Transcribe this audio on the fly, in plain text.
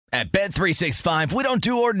At Bet365, we don't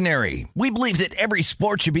do ordinary. We believe that every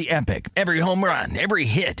sport should be epic. Every home run, every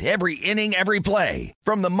hit, every inning, every play.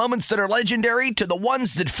 From the moments that are legendary to the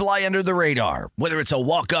ones that fly under the radar. Whether it's a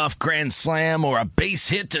walk-off grand slam or a base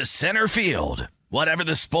hit to center field. Whatever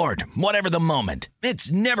the sport, whatever the moment.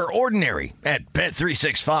 It's never ordinary at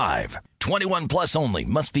Bet365. 21 plus only.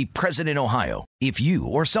 Must be present in Ohio. If you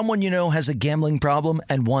or someone you know has a gambling problem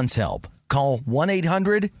and wants help, call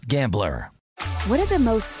 1-800-GAMBLER. What do the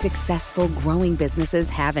most successful growing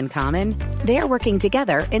businesses have in common? They're working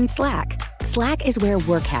together in Slack. Slack is where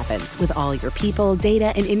work happens with all your people,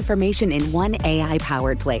 data, and information in one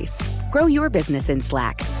AI-powered place. Grow your business in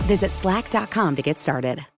Slack. Visit slack.com to get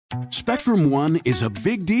started. Spectrum One is a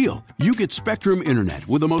big deal. You get Spectrum Internet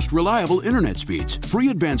with the most reliable internet speeds, free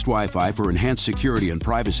advanced Wi-Fi for enhanced security and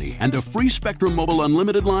privacy, and a free Spectrum Mobile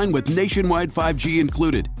Unlimited line with nationwide 5G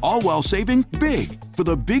included, all while saving big. For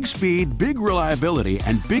the big speed, big reliability,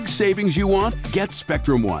 and big savings you want, get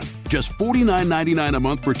Spectrum One. Just $49.99 a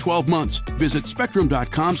month for 12 months. Visit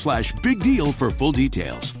spectrum.com/big deal for full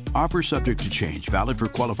details. Offer subject to change. Valid for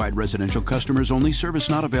qualified residential customers only. Service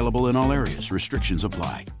not available in all areas. Restrictions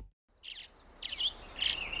apply.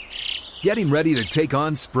 Getting ready to take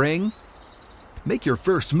on spring? Make your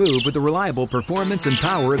first move with the reliable performance and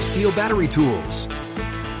power of Steel battery tools.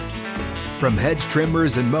 From hedge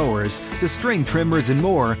trimmers and mowers to string trimmers and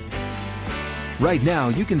more, right now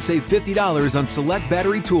you can save $50 on select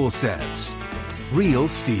battery tool sets. Real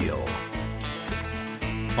Steel.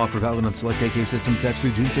 Offer valid on select AK system sets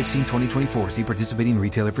through June 16, 2024. See participating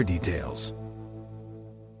retailer for details.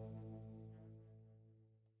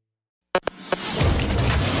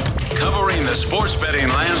 Covering the sports betting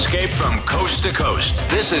landscape from coast to coast.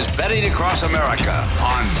 This is Betting Across America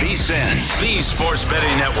on VSiN, the Sports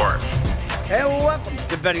Betting Network. Hey, welcome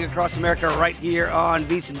to Betting Across America right here on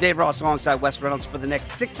VSiN. Dave Ross alongside Wes Reynolds for the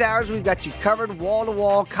next 6 hours. We've got you covered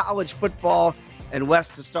wall-to-wall college football. And Wes,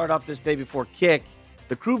 to start off this day before kick,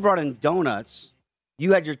 the crew brought in donuts.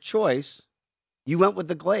 You had your choice. You went with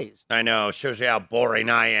the glazed. I know. Shows you how boring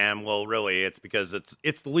I am. Well, really, it's because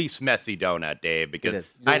it's the least messy donut, Dave,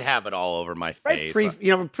 because I'd have it all over my face.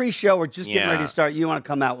 Pre-show, we're just getting ready to start. You want to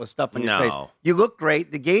come out with stuff on your face. You look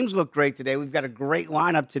great. The games look great today. We've got a great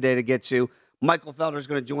lineup today to get to. Michael Felder is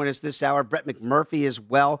going to join us this hour. Brett McMurphy as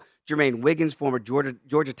well. Jermaine Wiggins, former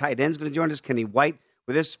Georgia tight end, is going to join us. Kenny White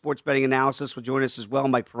with his sports betting analysis will join us as well.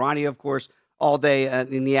 Mike Pirani, of course, all day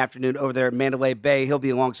in the afternoon over there at Mandalay Bay. He'll be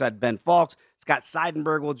alongside Ben Falks. Scott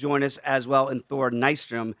Seidenberg will join us as well, and Thor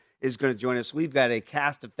Nystrom is going to join us. We've got a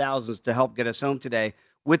cast of thousands to help get us home today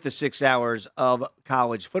with the 6 hours of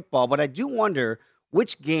college football. But I do wonder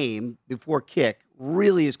which game before kick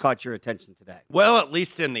really has caught your attention today. Well, at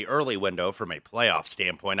least in the early window from a playoff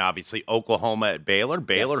standpoint, obviously Oklahoma at Baylor.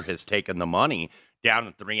 Baylor has taken the money down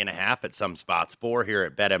to 3.5 at some spots, 4 here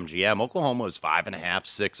at BetMGM. Oklahoma was 5.5,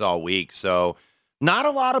 6 all week. So not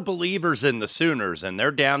a lot of believers in the Sooners, and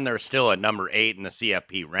they're down there still at number 8 in the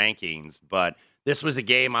CFP rankings. But this was a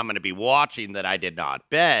game I'm going to be watching that I did not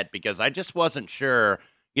bet because I just wasn't sure,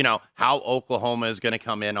 how Oklahoma is going to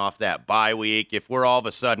come in off that bye week. If we're all of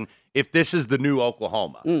a sudden, if this is the new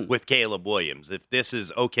Oklahoma with Caleb Williams, if this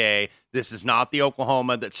is okay, this is not the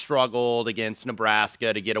Oklahoma that struggled against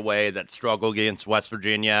Nebraska to get away, that struggled against West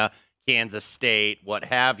Virginia, Kansas State, what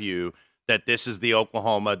have you, that this is the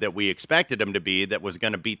Oklahoma that we expected them to be, that was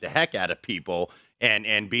going to beat the heck out of people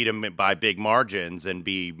and beat them by big margins and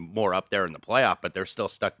be more up there in the playoff, but they're still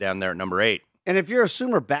stuck down there at number 8. And if you're a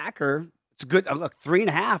Sooner backer, it's good. Look,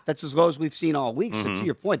 3.5, that's as low as we've seen all week. So to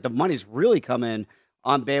your point, the money's really come in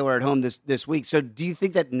on Baylor at home this week. So do you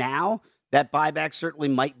think that now that buyback certainly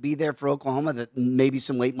might be there for Oklahoma, that maybe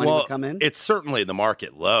some late money would come in? It's certainly the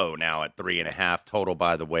market low now at 3.5 total,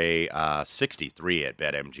 by the way, 63 at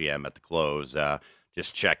BetMGM at the close,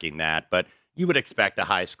 just checking that. But you would expect a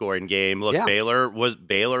high-scoring game. Look, Baylor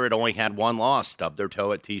had only had one loss, stubbed their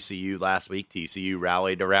toe at TCU last week. TCU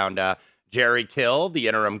rallied around Jerry Kill, the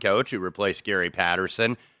interim coach who replaced Gary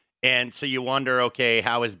Patterson. And so you wonder, okay,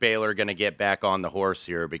 how is Baylor going to get back on the horse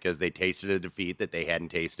here? Because they tasted a defeat that they hadn't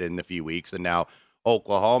tasted in a few weeks. And now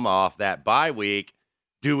Oklahoma off that bye week.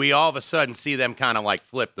 Do we all of a sudden see them kind of like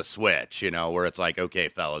flip the switch, where it's like, okay,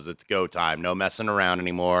 fellas, it's go time. No messing around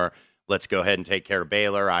anymore. Let's go ahead and take care of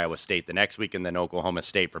Baylor, Iowa State the next week, and then Oklahoma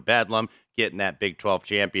State for Bedlam, getting that Big 12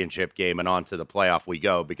 championship game, and on to the playoff we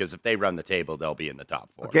go, because if they run the table, they'll be in the top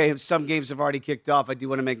 4. Okay, some games have already kicked off. I do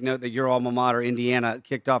want to make note that your alma mater, Indiana,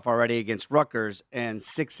 kicked off already against Rutgers, and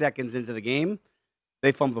 6 seconds into the game,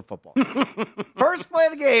 they fumbled the football. First play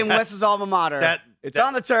of the game, Wes's alma mater. It's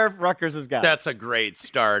on the turf, Rutgers has got it. That's a great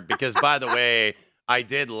start, because, by the way, I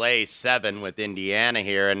did lay 7 with Indiana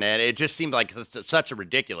here, and it just seemed like such a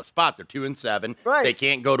ridiculous spot. They're 2-7. Right. They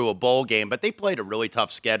can't go to a bowl game, but they played a really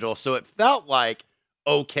tough schedule, so it felt like,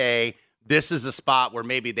 okay, this is a spot where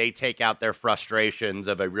maybe they take out their frustrations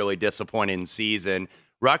of a really disappointing season.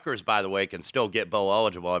 Rutgers, by the way, can still get bowl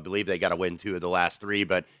eligible. I believe they got to win 2 of the last 3,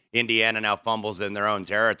 but Indiana now fumbles in their own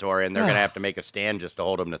territory, and they're going to have to make a stand just to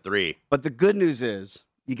hold them to 3. But the good news is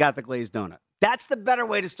you got the glazed donut. That's the better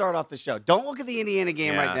way to start off the show. Don't look at the Indiana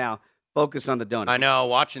game right now. Focus on the donut. I know.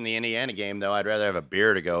 Watching the Indiana game, though, I'd rather have a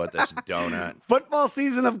beer to go with this donut. Football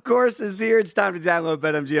season, of course, is here. It's time to download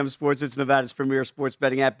BetMGM Sports. It's Nevada's premier sports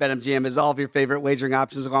betting app. BetMGM has all of your favorite wagering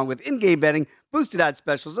options, along with in-game betting, boosted odds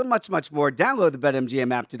specials, and much, much more. Download the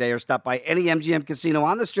BetMGM app today or stop by any MGM casino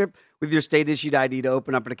on the Strip with your state-issued ID to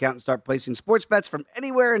open up an account and start placing sports bets from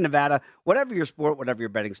anywhere in Nevada. Whatever your sport, whatever your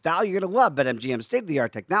betting style, you're going to love BetMGM's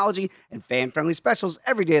state-of-the-art technology and fan-friendly specials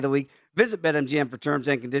every day of the week. Visit BetMGM for terms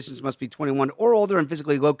and conditions. Must be 21 or older and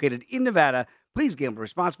physically located in Nevada. Please gamble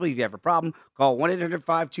responsibly. If you have a problem, call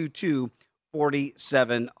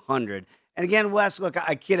 1-800-522-4700. And again, Wes, look,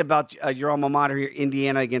 I kid about your alma mater here,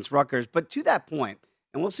 Indiana against Rutgers. But to that point,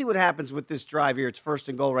 and we'll see what happens with this drive here. It's 1st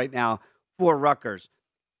and goal right now for Rutgers.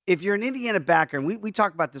 If you're an Indiana backer, and we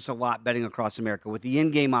talk about this a lot betting across America with the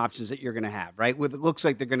in-game options that you're going to have, right? With it looks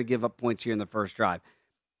like they're going to give up points here in the first drive.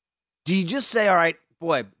 Do you just say, all right,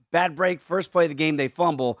 boy, bad break, first play of the game, they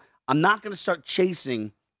fumble. I'm not going to start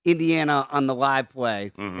chasing Indiana on the live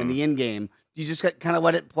play and the in-game. You just kind of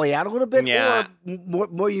let it play out a little bit? Yeah. Or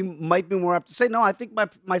more you might be more up to say, no, I think my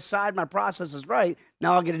process is right.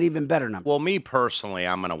 Now I'll get an even better number. Well, me personally,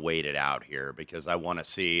 I'm going to wait it out here because I want to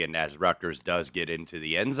see, and as Rutgers does get into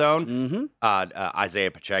the end zone,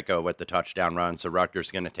 Isaiah Pacheco with the touchdown run, so Rutgers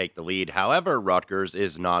is going to take the lead. However, Rutgers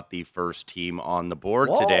is not the first team on the board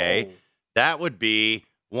today. That would be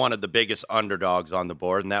one of the biggest underdogs on the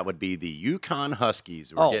board, and that would be the UConn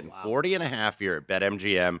Huskies. We're getting 40.5 here at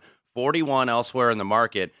BetMGM. 41 elsewhere in the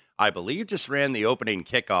market. I believe just ran the opening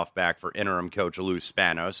kickoff back for interim coach Lou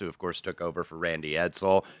Spanos, who, of course, took over for Randy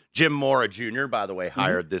Edsall. Jim Mora Jr., by the way,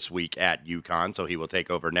 hired this week at UConn, so he will take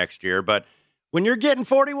over next year. But when you're getting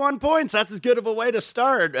 41 points, that's as good of a way to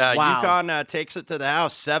start. UConn takes it to the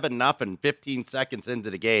house 7-0, 15 seconds into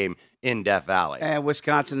the game in Death Valley. And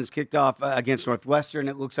Wisconsin has kicked off against Northwestern.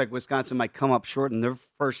 It looks like Wisconsin might come up short in their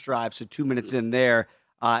first drive, so 2 minutes in there.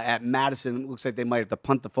 At Madison, it looks like they might have to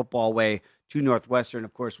punt the football away to Northwestern.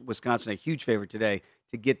 Of course, Wisconsin, a huge favorite today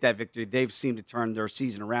to get that victory. They've seemed to turn their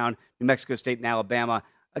season around. New Mexico State and Alabama,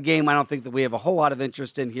 a game I don't think that we have a whole lot of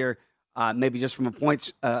interest in here. Maybe just from a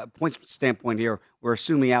points standpoint here, we're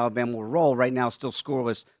assuming Alabama will roll. Right now, still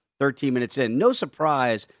scoreless, 13 minutes in. No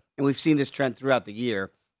surprise, and we've seen this trend throughout the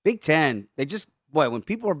year. Big Ten, when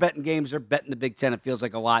people are betting games, they're betting the Big Ten, it feels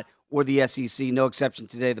like a lot, or the SEC. No exception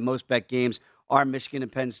today. The most bet games are Michigan and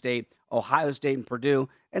Penn State, Ohio State and Purdue,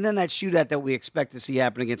 and then that shootout that we expect to see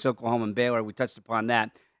happen against Oklahoma and Baylor. We touched upon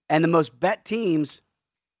that. And the most bet teams,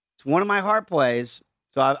 it's one of my heart plays,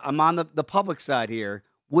 so I'm on the public side here,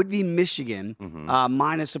 would be Michigan,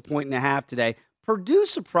 minus 1.5 today. Purdue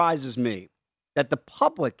surprises me that the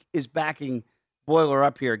public is backing Boiler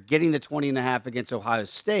up here, getting the 20.5 against Ohio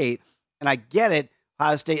State. And I get it.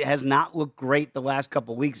 Ohio State has not looked great the last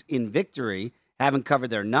couple of weeks in victory, haven't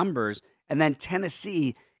covered their numbers. And then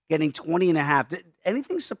Tennessee getting 20.5. Did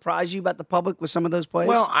anything surprise you about the public with some of those plays?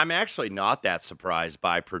 Well, I'm actually not that surprised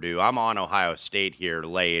by Purdue. I'm on Ohio State here,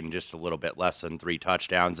 laying just a little bit less than 3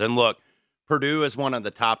 touchdowns. And look, Purdue is one of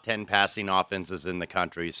the top 10 passing offenses in the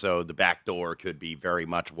country, so the back door could be very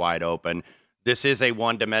much wide open. This is a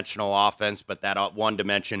one-dimensional offense, but that one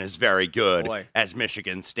dimension is very good, as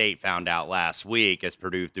Michigan State found out last week, as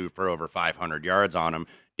Purdue threw for over 500 yards on them.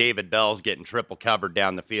 David Bell's getting triple covered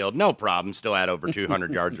down the field. No problem. Still had over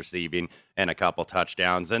 200 yards receiving and a couple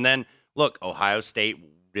touchdowns. And then, look, Ohio State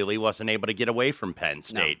really wasn't able to get away from Penn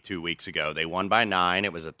State 2 weeks ago. They won by 9.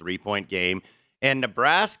 It was a 3-point game. And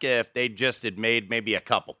Nebraska, if they just had made maybe a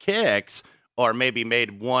couple kicks or maybe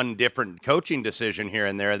made one different coaching decision here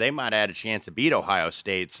and there, they might have had a chance to beat Ohio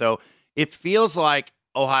State. So it feels like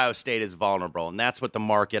Ohio State is vulnerable, and that's what the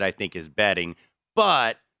market, I think, is betting.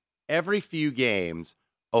 But every few games,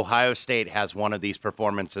 Ohio State has one of these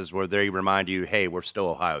performances where they remind you, hey, we're still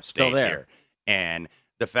Ohio State here. And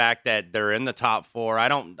the fact that they're in the top 4,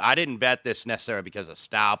 I didn't bet this necessarily because of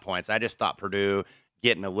style points. I just thought Purdue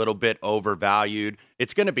getting a little bit overvalued.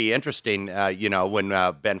 It's going to be interesting,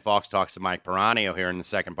 when Ben Fox talks to Mike Peranio here in the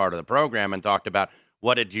second part of the program and talked about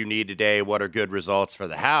what did you need today, what are good results for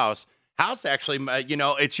the house. House actually,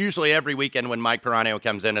 it's usually every weekend when Mike Peranio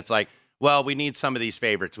comes in, it's like, well, we need some of these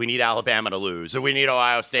favorites. We need Alabama to lose, or we need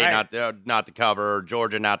Ohio State not to cover, or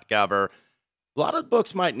Georgia not to cover. A lot of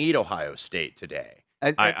books might need Ohio State today,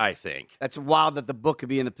 I think. That's wild that the book could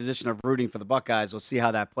be in the position of rooting for the Buckeyes. We'll see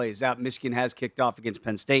how that plays out. Michigan has kicked off against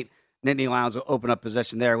Penn State. Nittany Lions will open up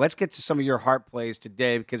possession there. Let's get to some of your heart plays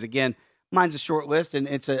today because, again, mine's a short list, and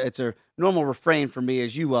it's a normal refrain for me,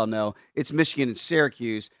 as you well know. It's Michigan and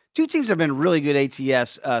Syracuse. Two teams have been really good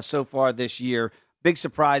ATS so far this year. Big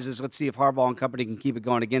surprises. Let's see if Harbaugh and company can keep it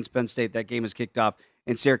going against Penn State. That game is kicked off,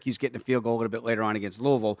 and Syracuse getting a field goal a little bit later on against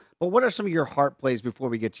Louisville. But what are some of your heart plays before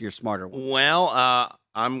we get to your smarter ones? Well,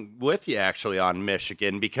 I'm with you, actually, on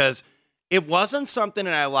Michigan because it wasn't something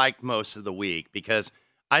that I liked most of the week because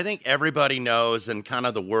I think everybody knows and kind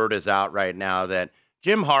of the word is out right now that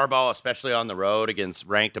Jim Harbaugh, especially on the road against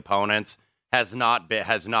ranked opponents, has not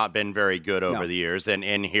been very good over the years. And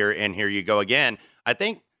here you go again. I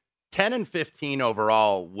think 10-15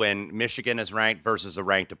 overall when Michigan is ranked versus a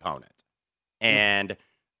ranked opponent. And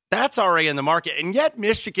that's already in the market. And yet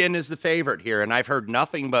Michigan is the favorite here. And I've heard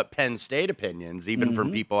nothing but Penn State opinions, even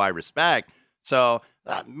from people I respect. So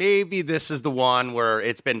maybe this is the one where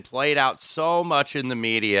it's been played out so much in the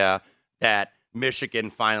media that Michigan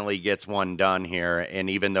finally gets one done here. And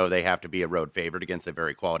even though they have to be a road favorite against a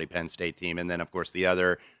very quality Penn State team. And then, of course, the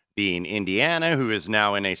other being Indiana, who is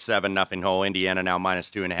now in a 7-0 hole. Indiana now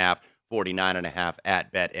 -2.5, 49.5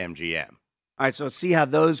 at BetMGM. All right, so see how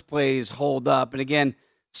those plays hold up. And again,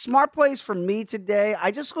 smart plays for me today.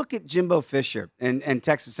 I just look at Jimbo Fisher and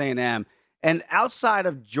Texas A&M. And outside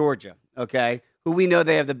of Georgia, okay, who we know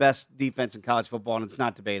they have the best defense in college football, and it's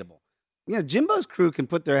not debatable. You know, Jimbo's crew can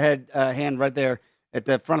put their hand right there at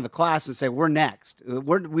the front of the class and say, we're next.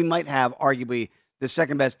 We might have arguably the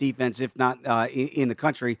second best defense, if not in the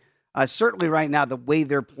country. Certainly right now, the way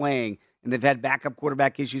they're playing, and they've had backup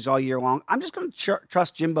quarterback issues all year long. I'm just going to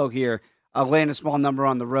trust Jimbo here, laying a small number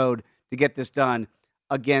on the road to get this done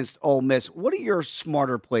against Ole Miss. What are your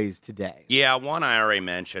smarter plays today? Yeah, one I already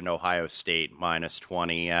mentioned, Ohio State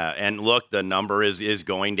 -20. And look, the number is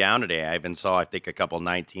going down today. I even saw, I think, a couple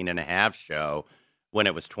 19.5 show when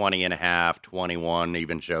it was 20.5, 21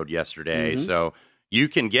 even showed yesterday. So you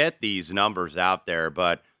can get these numbers out there,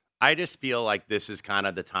 but I just feel like this is kind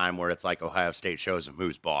of the time where it's like Ohio State shows them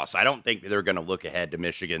who's boss. I don't think they're going to look ahead to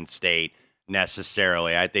Michigan State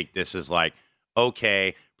necessarily. I think this is like,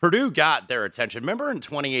 okay, Purdue got their attention. Remember in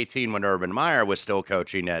 2018 when Urban Meyer was still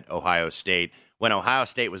coaching at Ohio State, when Ohio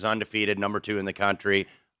State was undefeated, number 2 in the country,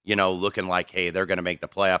 you know, looking like, hey, they're going to make the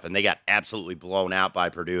playoff, and they got absolutely blown out by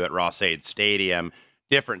Purdue at Ross-Ade Stadium.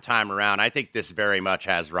 Different time around. I think this very much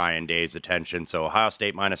has Ryan Day's attention. So Ohio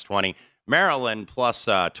State -20, Maryland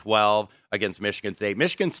 +12 against Michigan State.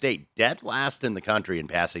 Michigan State dead last in the country in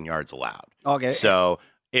passing yards allowed. Okay. So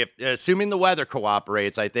if assuming the weather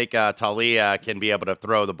cooperates, I think Talia can be able to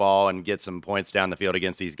throw the ball and get some points down the field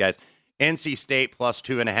against these guys. NC State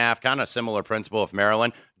 +2.5, kind of similar principle of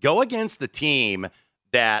Maryland. Go against the team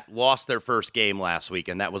that lost their first game last week,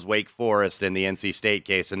 and that was Wake Forest in the NC State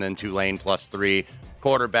case, and then Tulane +3.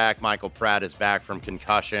 Quarterback Michael Pratt is back from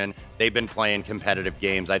concussion. They've been playing competitive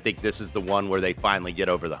games. I think this is the one where they finally get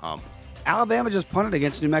over the hump. Alabama just punted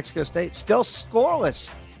against New Mexico State. Still scoreless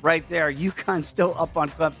right there. UConn still up on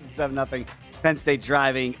Clemson 7-0. Penn State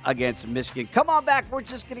driving against Michigan. Come on back. We're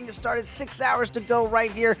just getting it started. 6 hours to go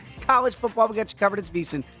right here. College football, we got you covered. It's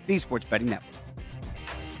VSiN, the Sports Betting Network.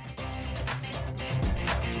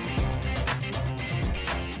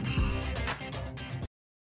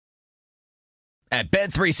 At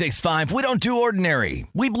Bet365, we don't do ordinary.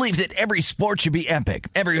 We believe that every sport should be epic.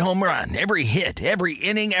 Every home run, every hit, every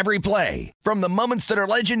inning, every play. From the moments that are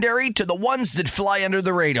legendary to the ones that fly under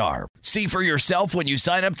the radar. See for yourself when you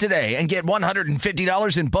sign up today and get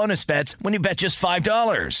 $150 in bonus bets when you bet just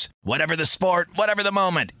 $5. Whatever the sport, whatever the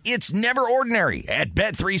moment, it's never ordinary at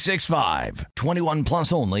Bet365. 21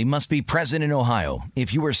 plus only. Must be present in Ohio.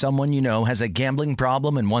 If you or someone you know has a gambling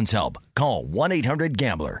problem and wants help, call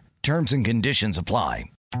 1-800-GAMBLER. Terms and conditions apply.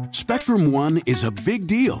 Spectrum One is a big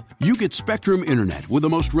deal. You get Spectrum Internet with the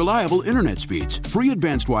most reliable internet speeds, free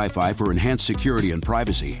advanced Wi-Fi for enhanced security and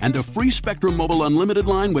privacy, and a free Spectrum Mobile Unlimited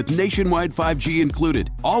line with nationwide 5G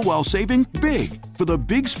included, all while saving big. For the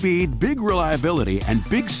big speed, big reliability, and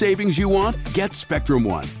big savings you want, get Spectrum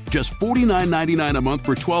One. Just $49.99 a month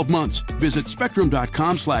for 12 months. Visit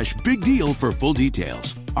spectrum.com/big deal for full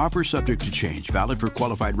details. Offer subject to change. Valid for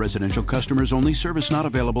qualified residential customers only. Service not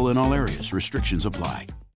available in all areas. Restrictions apply.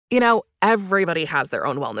 You know, everybody has their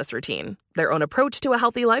own wellness routine, their own approach to a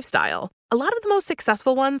healthy lifestyle. A lot of the most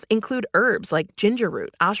successful ones include herbs like ginger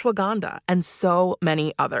root, ashwagandha, and so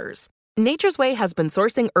many others. Nature's Way has been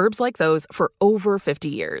sourcing herbs like those for over 50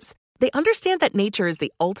 years. They understand that nature is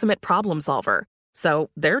the ultimate problem solver. So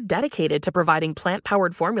they're dedicated to providing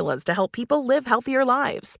plant-powered formulas to help people live healthier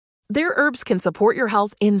lives. Their herbs can support your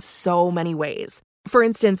health in so many ways. For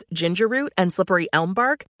instance, ginger root and slippery elm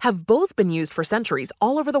bark have both been used for centuries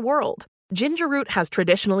all over the world. Ginger root has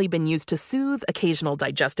traditionally been used to soothe occasional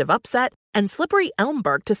digestive upset, and slippery elm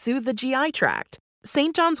bark to soothe the GI tract.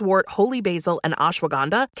 St. John's wort, holy basil, and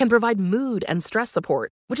ashwagandha can provide mood and stress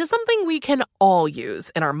support, which is something we can all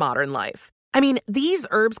use in our modern life. I mean, these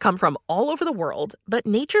herbs come from all over the world, but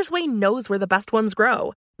Nature's Way knows where the best ones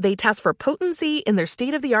grow. They test for potency in their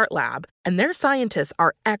state-of-the-art lab, and their scientists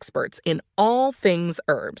are experts in all things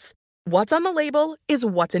herbs. What's on the label is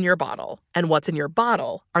what's in your bottle, and what's in your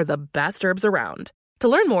bottle are the best herbs around. To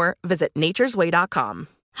learn more, visit naturesway.com.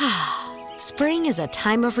 Spring is a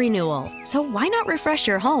time of renewal, so why not refresh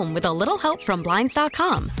your home with a little help from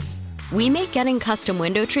Blinds.com? We make getting custom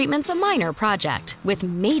window treatments a minor project with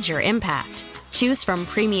major impact. Choose from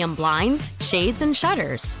premium blinds, shades, and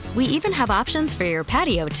shutters. We even have options for your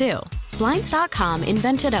patio, too. Blinds.com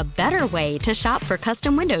invented a better way to shop for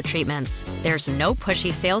custom window treatments. There's no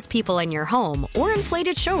pushy salespeople in your home or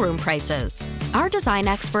inflated showroom prices. Our design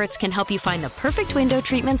experts can help you find the perfect window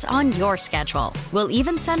treatments on your schedule. We'll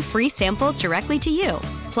even send free samples directly to you.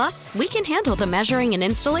 Plus, we can handle the measuring and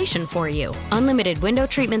installation for you. Unlimited window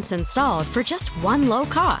treatments installed for just one low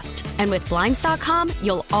cost. And with Blinds.com,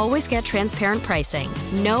 you'll always get transparent pricing.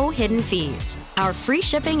 No hidden fees. Our free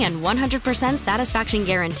shipping and 100% satisfaction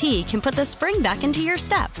guarantee can put the spring back into your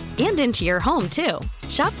step and into your home, too.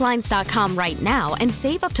 Shop Blinds.com right now and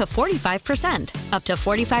save up to 45%. Up to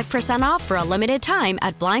 45% off for a limited time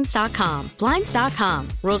at Blinds.com. Blinds.com.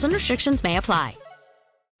 Rules and restrictions may apply.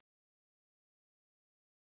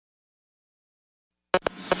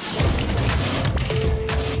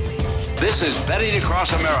 This is Betting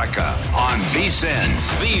Across America on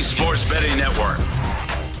VSiN, the Sports Betting Network.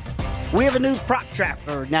 We have a new prop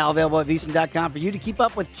tracker now available at VSiN.com for you to keep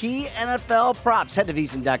up with key NFL props. Head to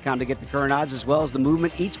VSiN.com to get the current odds as well as the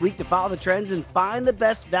movement each week to follow the trends and find the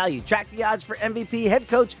best value. Track the odds for MVP, head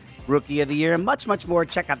coach, Rookie of the Year, and much, much more.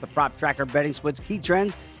 Check out the prop tracker, betting splits, key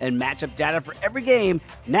trends, and matchup data for every game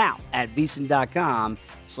now at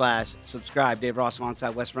VSiN.com/subscribe. Dave Ross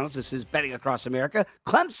alongside Wes Reynolds. This is Betting Across America.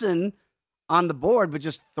 Clemson on the board with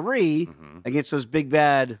just 3 against those big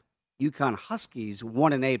bad UConn Huskies,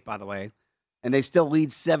 1-8, by the way. And they still lead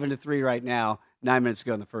 7-3 right now, 9 minutes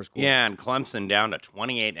ago in the first quarter. Yeah, and Clemson down to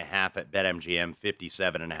 28.5 at BetMGM,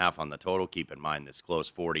 57.5 on the total. Keep in mind this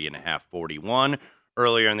close, 40.5, 41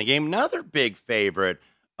 earlier in the game. Another big favorite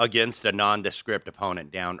against a nondescript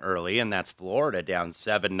opponent down early, and that's Florida down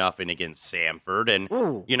 7-0 against Samford.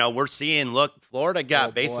 And, you know, we're seeing, look, Florida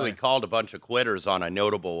got basically called a bunch of quitters on a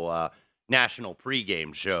notable national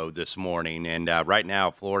pregame show this morning. And right now,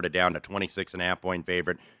 Florida down to 26.5-point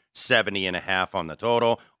favorite, 70.5 on the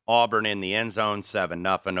total. Auburn in the end zone,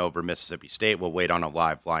 7-0 over Mississippi State. We'll wait on a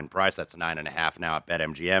live line price. That's 9.5 now at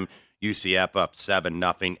BetMGM. UCF up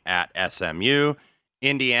 7-0 at SMU.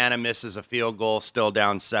 Indiana misses a field goal, still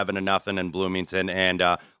down 7-0 in Bloomington. And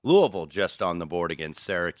Louisville just on the board against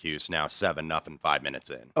Syracuse, now 7-0, 5 minutes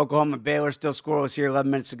in. Oklahoma Baylor still scoreless here, 11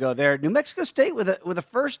 minutes ago there. New Mexico State with a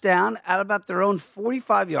first down at about their own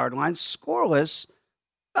 45-yard line, scoreless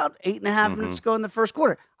about 8.5 minutes ago in the first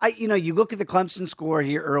quarter. You look at the Clemson score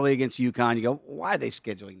here early against UConn, you go, why are they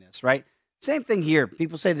scheduling this, right? Same thing here.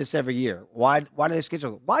 People say this every year. Why do they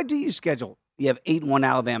schedule it? Why do you schedule? You have 8-1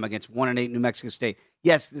 Alabama against 1-8 New Mexico State.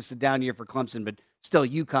 Yes, this is a down year for Clemson, but still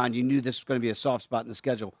UConn, you knew this was going to be a soft spot in the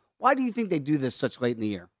schedule. Why do you think they do this such late in the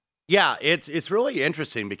year? Yeah, it's really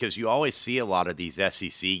interesting because you always see a lot of these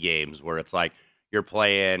SEC games where it's like you're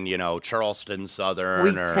playing, Charleston Southern.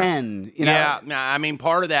 Week 10. Yeah, I mean,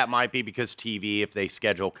 part of that might be because TV, if they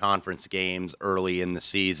schedule conference games early in the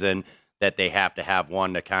season, that they have to have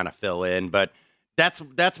one to kind of fill in. But that's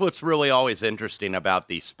what's really always interesting about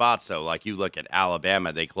these spots, though. Like you look at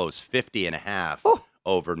Alabama, they close 50.5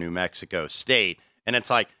 over New Mexico State. And it's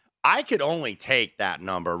like, I could only take that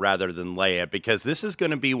number rather than lay it because this is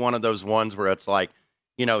going to be one of those ones where it's like,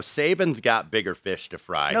 Saban's got bigger fish to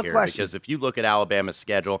fry here. Question. Because if you look at Alabama's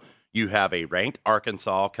schedule, you have a ranked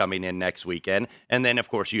Arkansas coming in next weekend. And then, of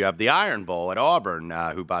course, you have the Iron Bowl at Auburn,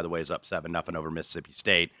 who, by the way, is up 7-0 over Mississippi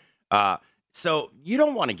State. So you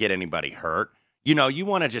don't want to get anybody hurt. You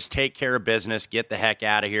want to just take care of business, get the heck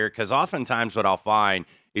out of here. Because oftentimes what I'll find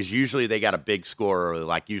is usually they got a big score,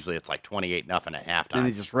 like usually it's like 28-0 at halftime. And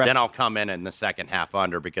they just rest. Then I'll come in the second half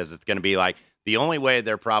under because it's going to be like the only way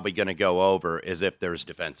they're probably going to go over is if there's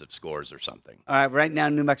defensive scores or something. All right, right now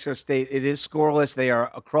New Mexico State, it is scoreless. They are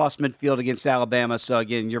across midfield against Alabama. So,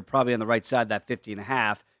 again, you're probably on the right side of that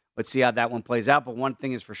 50.5. let's see how that one plays out. But one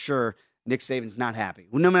thing is for sure, Nick Saban's not happy.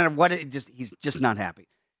 No matter what, he's just not happy.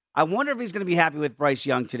 I wonder if he's going to be happy with Bryce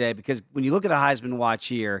Young today, because when you look at the Heisman watch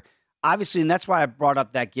here, obviously, and that's why I brought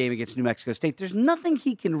up that game against New Mexico State, there's nothing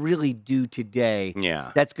he can really do today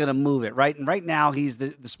that's going to move it, right? And right now, he's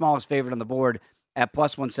the smallest favorite on the board at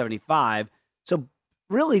plus 175. So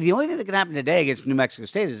really, the only thing that can happen today against New Mexico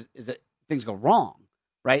State is that things go wrong,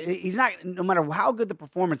 right? He's not, no matter how good the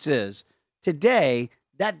performance is, today,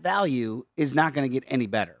 that value is not going to get any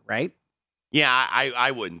better, right? Yeah,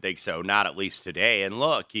 I wouldn't think so, not at least today. And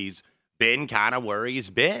look, he's been kind of where he's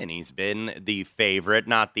been. He's been the favorite,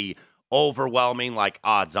 not the overwhelming, like,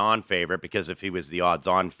 odds-on favorite, because if he was the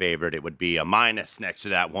odds-on favorite, it would be a minus next to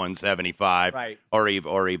that 175, right, or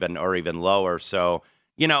even lower. So,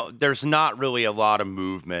 there's not really a lot of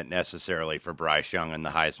movement necessarily for Bryce Young in the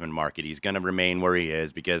Heisman market. He's going to remain where he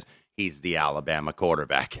is because he's the Alabama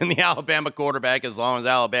quarterback. And the Alabama quarterback, as long as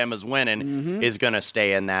Alabama's winning, is going to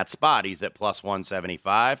stay in that spot. He's at plus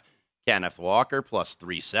 175. Kenneth Walker, plus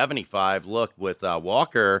 375. Look, with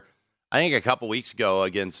Walker, I think a couple weeks ago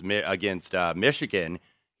against Michigan,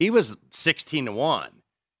 he was 16-1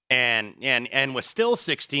 and was still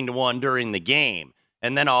 16-1 during the game.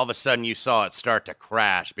 And then all of a sudden you saw it start to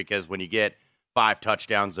crash, because when you get 5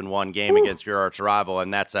 touchdowns in one game against your arch rival,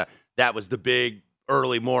 and that was the big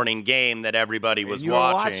early morning game that everybody was watching. You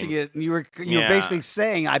were watching it, and you were basically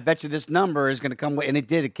saying, I bet you this number is going to come, and it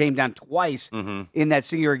did. It came down twice in that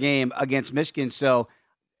singular game against Michigan. So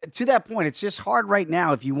to that point, it's just hard right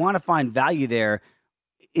now. If you want to find value there,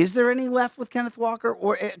 is there any left with Kenneth Walker?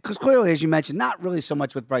 Or because clearly, as you mentioned, not really so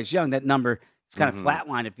much with Bryce Young. That number is kind of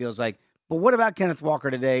flatlined, it feels like. But what about Kenneth Walker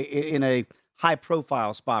today in a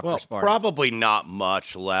high-profile spot for Sparty? Probably not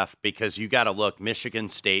much left, because you got to look. Michigan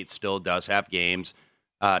State still does have games.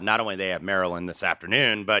 Not only they have Maryland this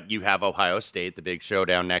afternoon, but you have Ohio State, the big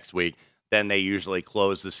showdown next week. Then they usually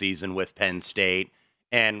close the season with Penn State.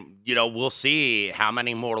 And, we'll see how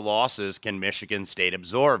many more losses can Michigan State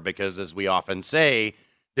absorb, because as we often say,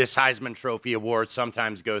 this Heisman Trophy award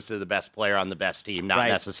sometimes goes to the best player on the best team, not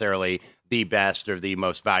necessarily the best or the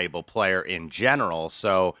most valuable player in general.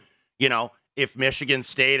 So, if Michigan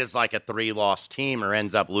State is like a 3-loss team or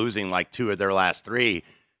ends up losing like 2 of their last 3,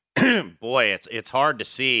 boy, it's hard to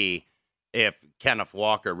see if Kenneth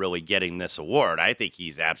Walker really getting this award. I think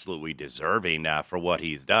he's absolutely deserving for what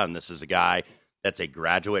he's done. This is a guy that's a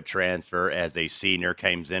graduate transfer as a senior,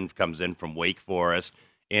 comes in from Wake Forest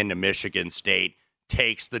into Michigan State,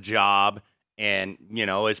 takes the job, and,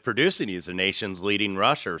 is producing. He's the nation's leading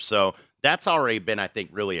rusher. So that's already been, I think,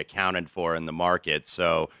 really accounted for in the market.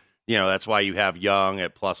 So, that's why you have Young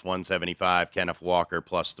at plus 175, Kenneth Walker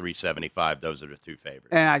plus 375. Those are the 2 favorites.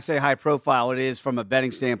 And I say high profile. It is, from a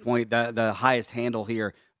betting standpoint, the highest handle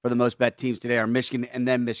here for the most bet teams today are Michigan and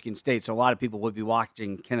then Michigan State. So a lot of people would be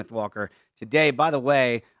watching Kenneth Walker today. By the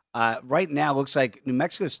way, right now, it looks like New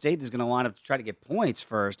Mexico State is going to line up to try to get points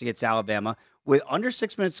first against Alabama. With under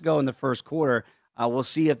 6 minutes to go in the first quarter, we'll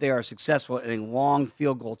see if they are successful in a long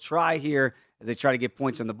field goal try here as they try to get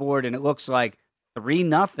points on the board. And it looks like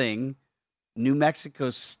 3-0 New Mexico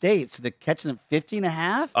State. So they're catching them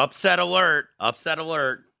 50.5. Upset alert.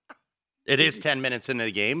 It is 10 minutes into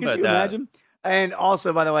the game. Could you imagine? And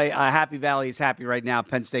also, by the way, Happy Valley is happy right now.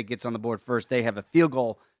 Penn State gets on the board first. They have a field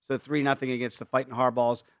goal. So 3-0 against the Fighting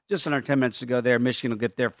Hardballs. Just under 10 minutes to go there. Michigan will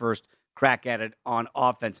get their first crack at it on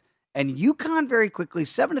offense. And UConn very quickly,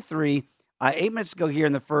 7-3, 8 minutes to go here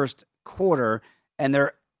in the first quarter. And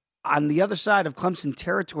they're on the other side of Clemson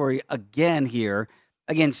territory again here.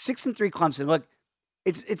 Again, 6-3 Clemson. Look,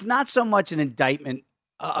 it's not so much an indictment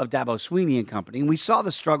of Dabo Swinney and company. And we saw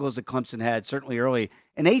the struggles that Clemson had certainly early.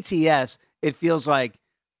 In ATS, it feels like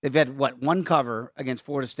they've had, one cover against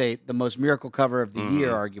Florida State, the most miracle cover of the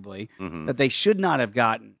year, arguably, that they should not have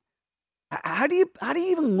gotten. How do you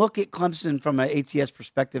even look at Clemson from an ATS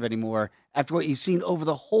perspective anymore after what you've seen over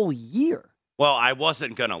the whole year? Well, I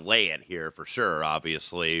wasn't going to lay it here for sure,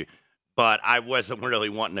 obviously, but I wasn't really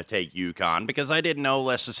wanting to take UConn because I didn't know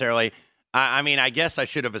necessarily. I mean, I guess I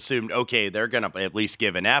should have assumed, okay, they're going to at least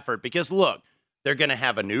give an effort because, look, they're going to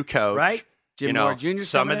have a new coach. Right. Jim Mora Jr.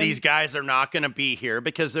 Some of these guys are not going to be here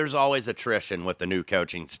because there's always attrition with the new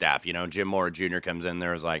coaching staff. Jim Mora Jr. comes in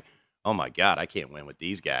there is like, oh, my God, I can't win with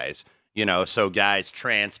these guys. So guys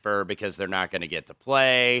transfer because they're not going to get to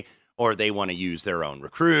play or they want to use their own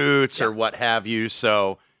recruits or what have you.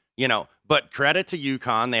 So, but credit to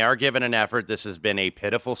UConn. They are giving an effort. This has been a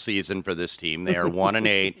pitiful season for this team. They are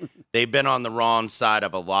 1-8. They've been on the wrong side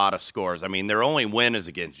of a lot of scores. I mean, their only win is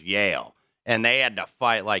against Yale, and they had to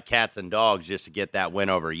fight like cats and dogs just to get that win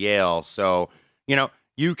over Yale. So,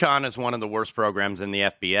 UConn is one of the worst programs in the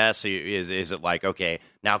FBS. Is it like, okay,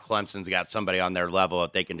 now Clemson's got somebody on their level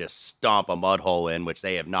that they can just stomp a mud hole in, which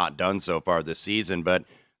they have not done so far this season. But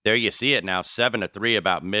there you see it now, 7-3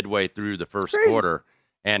 about midway through the first quarter.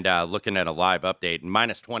 And looking at a live update,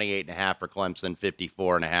 minus 28.5 for Clemson,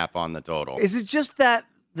 54.5 on the total. Is it just that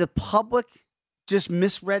the public just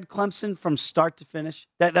misread Clemson from start to finish?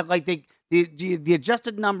 That like the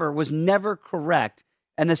adjusted number was never correct,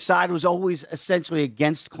 and the side was always essentially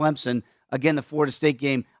against Clemson. Again, the Florida State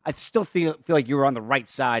game, I still feel like you were on the right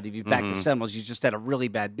side. If you back the Seminoles, you just had a really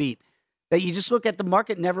bad beat. That you just look at the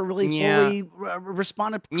market never really fully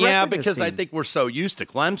responded correctly. Yeah, because I think we're so used to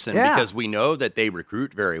Clemson because we know that they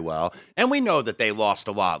recruit very well, and we know that they lost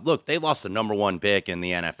a lot. Look, they lost the number 1 pick in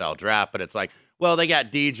the NFL draft, but it's like, well, they got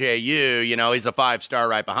DJU, he's a 5-star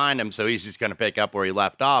right behind him, so he's just going to pick up where he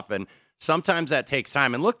left off, and sometimes that takes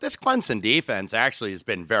time. And look, this Clemson defense actually has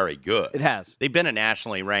been very good. It has. They've been a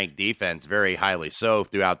nationally ranked defense, very highly so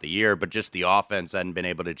throughout the year, but just the offense hadn't been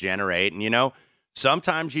able to generate, and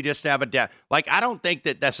sometimes you just have a down. Like, I don't think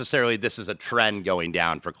that necessarily this is a trend going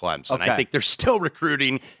down for Clemson. Okay. I think they're still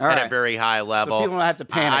recruiting at a very high level. So people don't have to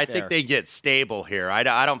panic I think they get stable here. I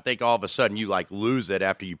don't think all of a sudden you, lose it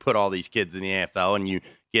after you put all these kids in the NFL and you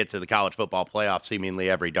get to the college football playoff seemingly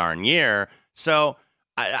every darn year. So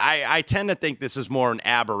I tend to think this is more an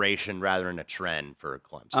aberration rather than a trend for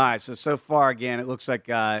Clemson. All right, so far, again, it looks like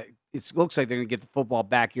they're going to get the football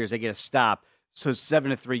back here as they get a stop. So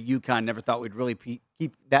 7-3 UConn. Never thought we'd really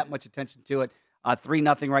keep that much attention to it.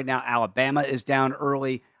 3-0 right now. Alabama is down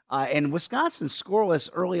early. And Wisconsin scoreless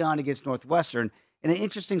early on against Northwestern. And an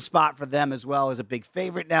interesting spot for them as well as a big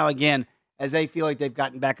favorite now again as they feel like they've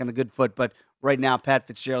gotten back on the good foot. But right now, Pat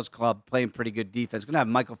Fitzgerald's club playing pretty good defense. Going to have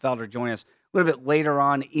Michael Felder join us a little bit later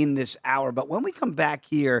on in this hour. But when we come back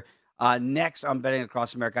here next on Betting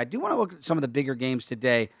Across America, I do want to look at some of the bigger games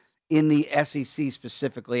today in the SEC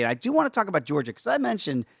specifically. And I do want to talk about Georgia because I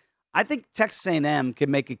mentioned I think Texas A&M can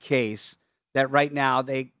make a case that right now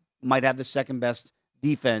they might have the second best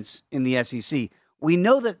defense in the SEC. We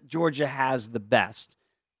know that Georgia has the best,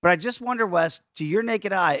 but I just wonder, Wes, to your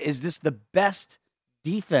naked eye, is this the best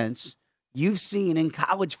defense you've seen in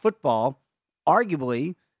college football,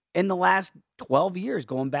 arguably, in the last 12 years,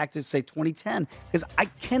 going back to, say, 2010? Because I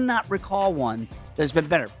cannot recall one that's been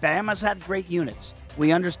better. Bama's had great units.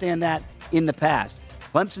 We understand that in the past.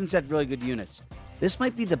 Clemson's had really good units. This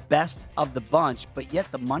might be the best of the bunch, but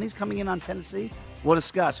yet the money's coming in on Tennessee. We'll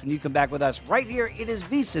discuss when you come back with us. Right here, it is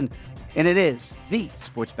VSiN, and it is the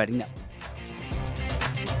Sports Betting Network.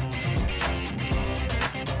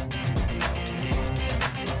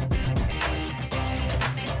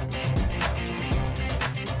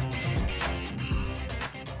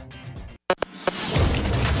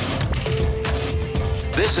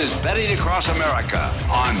 This is Betting Across America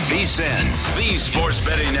on VSiN, the Sports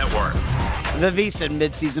Betting Network. The VSiN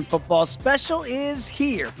midseason football special is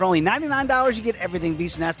here. For only $99, you get everything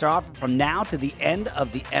VSiN has to offer from now to the end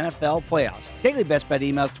of the NFL playoffs. Daily best bet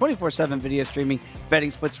emails, 24/7 video streaming,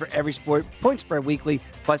 betting splits for every sport, point spread weekly,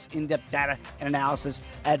 plus in-depth data and analysis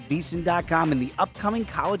at VSiN.com and the upcoming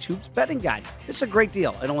College Hoops betting guide. This is a great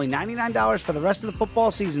deal at only $99 for the rest of the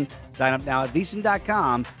football season. Sign up now at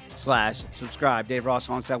VSiN.com/subscribe. Dave Ross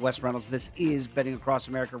alongside Wes Reynolds. This is Betting Across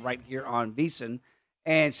America right here on VSiN.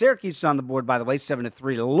 And Syracuse is on the board, by the way,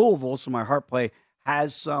 7-3 to Louisville, so my heart play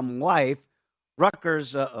has some life.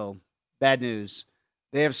 Rutgers, bad news.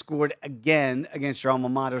 They have scored again against your alma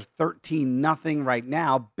mater, 13-0 right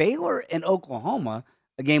now. Baylor and Oklahoma,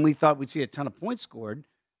 a game we thought we'd see a ton of points scored.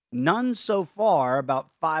 None so far, about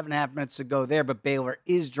 5.5 minutes to go there, but Baylor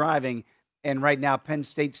is driving. And right now, Penn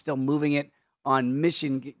State's still moving it on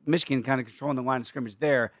Michigan kind of controlling the line of scrimmage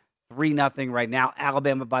there. 3-0 right now.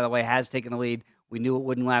 Alabama, by the way, has taken the lead. We knew it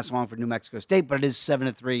wouldn't last long for New Mexico State, but it is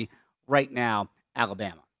 7-3 right now,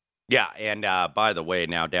 Alabama. Yeah, and by the way,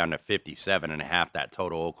 now down to 57.5, that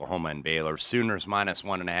total, Oklahoma and Baylor. Sooners minus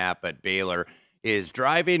 1.5, but Baylor is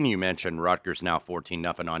driving. You mentioned Rutgers now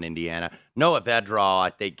 14-0 on Indiana. Noah Vedral, I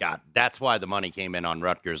think, that's why the money came in on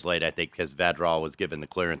Rutgers late, I think, because Vedral was given the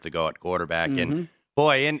clearance to go at quarterback. Mm-hmm. And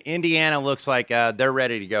boy, Indiana looks like they're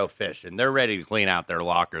ready to go fishing. They're ready to clean out their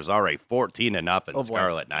lockers. Already 14-0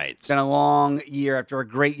 Scarlet Knights. It's been a long year after a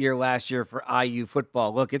great year last year for IU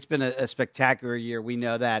football. Look, it's been a spectacular year. We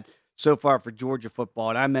know that so far for Georgia football.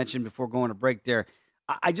 And I mentioned before going to break there,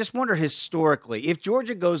 I just wonder historically, if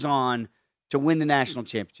Georgia goes on to win the national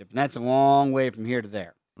championship, and that's a long way from here to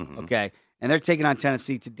there, okay? And they're taking on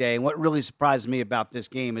Tennessee today. And what really surprised me about this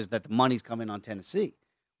game is that the money's coming on Tennessee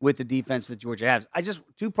with the defense that Georgia has.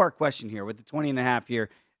 Two-part question here with the 20.5 here.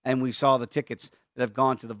 and we saw the tickets that have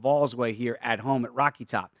gone to the Vols way here at home at Rocky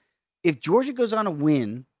Top. If Georgia goes on a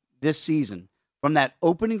win this season from that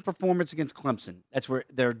opening performance against Clemson, that's where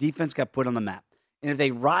their defense got put on the map. And if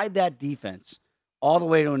they ride that defense all the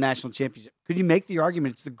way to a national championship, could you make the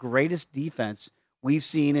argument it's the greatest defense we've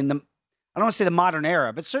seen in the, I don't want to say the modern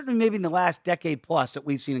era, but certainly maybe in the last decade plus that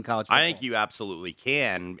we've seen in college football? I think you absolutely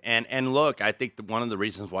can. And look, I think one of the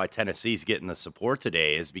reasons why Tennessee's getting the support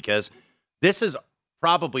today is because this is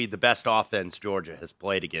probably the best offense Georgia has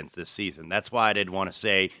played against this season. That's why I didn't want to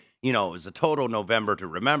say, it was a total November to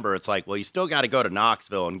remember. It's like, well, you still got to go to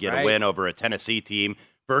Knoxville and get a win over a Tennessee team.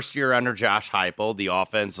 First year under Josh Heupel, the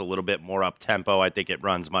offense a little bit more up-tempo. I think it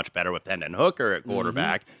runs much better with Hendon Hooker at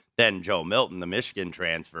quarterback than Joe Milton, the Michigan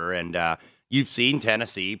transfer. And you've seen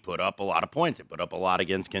Tennessee put up a lot of points. They put up a lot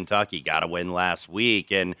against Kentucky, got a win last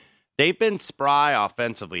week. And they've been spry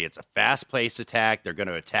offensively. It's a fast-paced attack. They're going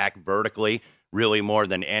to attack vertically really more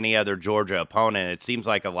than any other Georgia opponent. It seems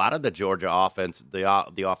like a lot of the Georgia offense,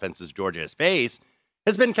 the offenses Georgia has faced,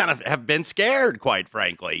 has been have been scared, quite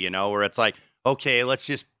frankly, where it's like, okay, let's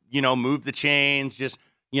just, move the chains, just,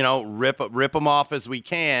 rip them off as we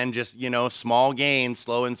can, just, small gains,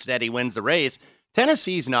 slow and steady wins the race.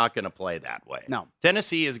 Tennessee's not going to play that way. No.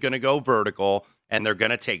 Tennessee is going to go vertical, and they're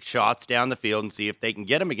going to take shots down the field and see if they can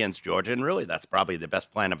get them against Georgia, and really that's probably the best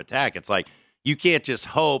plan of attack. It's like, you can't just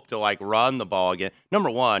hope to, run the ball again.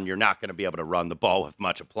 Number one, you're not going to be able to run the ball with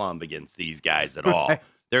much aplomb against these guys at all.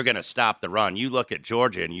 They're going to stop the run. You look at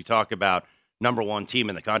Georgia, and you talk about number one team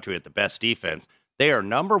in the country with the best defense. They are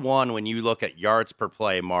number one when you look at yards per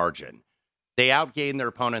play margin. They outgained their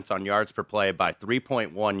opponents on yards per play by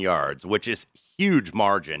 3.1 yards, which is huge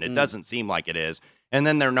margin. It doesn't seem like it is. And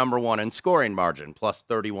then they're number one in scoring margin, plus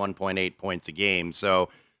 31.8 points a game. So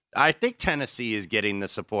I think Tennessee is getting the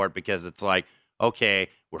support because it's like, okay,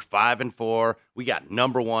 we're 5-4. We got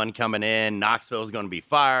number one coming in. Knoxville's going to be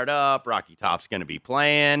fired up. Rocky Top's going to be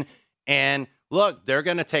playing. And look, they're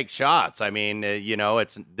going to take shots. I mean,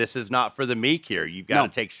 this is not for the meek here. You've got to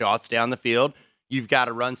take shots down the field. You've got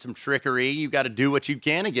to run some trickery. You've got to do what you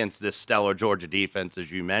can against this stellar Georgia defense,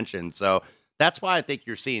 as you mentioned. So that's why I think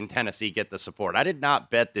you're seeing Tennessee get the support. I did not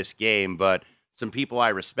bet this game, but some people I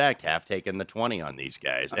respect have taken the 20 on these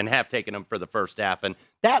guys and have taken them for the first half. And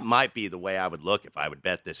that might be the way I would look if I would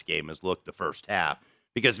bet this game, is look the first half.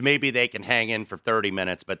 Because maybe they can hang in for 30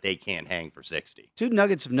 minutes, but they can't hang for 60. Two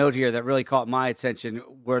nuggets of note here that really caught my attention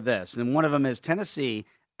were this. And one of them is Tennessee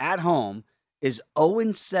at home is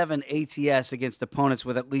 0-7 ATS against opponents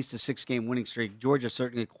with at least a 6-game winning streak. Georgia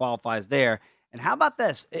certainly qualifies there. And how about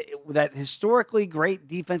this? That historically great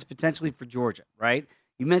defense potentially for Georgia, right?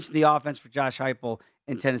 You mentioned the offense for Josh Heupel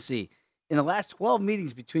in Tennessee. In the last 12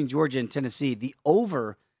 meetings between Georgia and Tennessee, the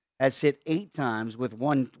over has hit 8 times with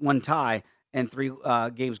one tie and 3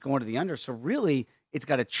 games going to the under. So really, it's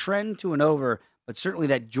got a trend to an over, but certainly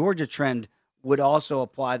that Georgia trend would also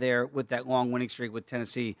apply there with that long winning streak with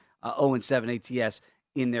Tennessee 0-7 ATS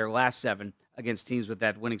in their last 7 against teams with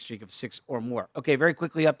that winning streak of 6 or more. Okay, very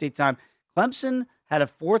quickly, update time. Clemson had a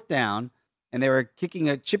 4th down, and they were kicking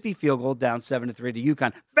a chippy field goal down 7-3 to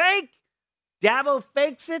UConn. Fake! Dabo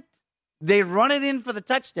fakes it. They run it in for the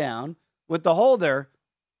touchdown with the holder.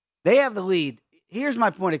 They have the lead. Here's my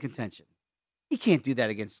point of contention. You can't do that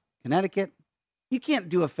against Connecticut. You can't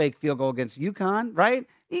do a fake field goal against UConn, right?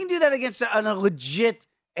 You can do that against a legit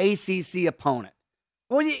ACC opponent.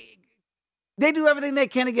 Well, they do everything they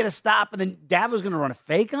can to get a stop, and then Dabo's going to run a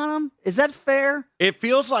fake on them? Is that fair? It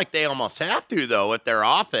feels like they almost have to, though, with their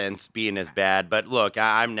offense being as bad. But look,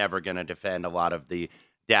 I'm never going to defend a lot of the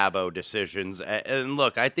Dabo decisions. And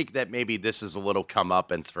look, I think that maybe this is a little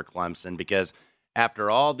comeuppance for Clemson because after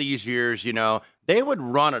all these years, they would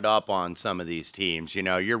run it up on some of these teams.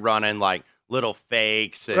 You're running like little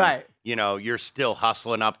fakes and, right. You're still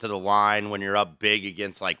hustling up to the line when you're up big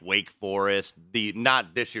against like Wake Forest,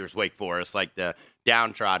 not this year's Wake Forest, like the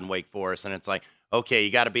downtrodden Wake Forest. And it's like, okay,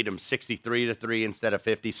 you got to beat them 63-3 instead of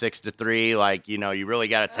 56-3. Like, you really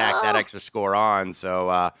got to tack that extra score on. So,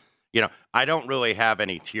 I don't really have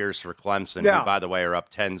any tears for Clemson, who, by the way, are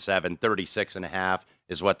up 10-7, 36.5.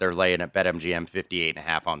 is what they're laying at BetMGM,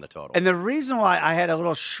 58.5 on the total. And the reason why I had a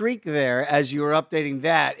little shriek there as you were updating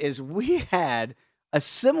that is we had a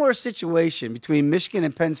similar situation between Michigan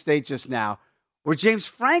and Penn State just now where James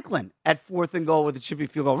Franklin at 4th and goal with a chippy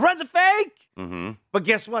field goal runs a fake. Mm-hmm. But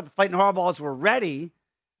guess what? The Fighting Hardballs were ready.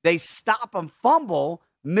 They stop him, fumble.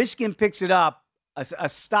 Michigan picks it up. A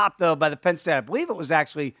stop, though, by the Penn State. I believe it was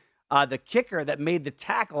actually the kicker that made the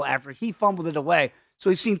tackle after he fumbled it away. So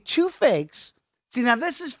we've seen 2 fakes. See, now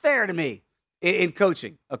this is fair to me in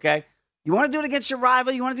coaching, okay? You want to do it against your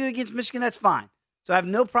rival, you want to do it against Michigan, that's fine. So I have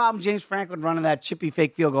no problem James Franklin running that chippy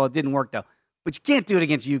fake field goal. It didn't work, though. But you can't do it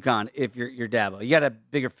against UConn if you're Dabo. You got a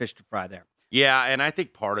bigger fish to fry there. Yeah, and I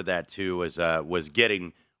think part of that, too, was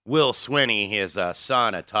getting Will Swinney, his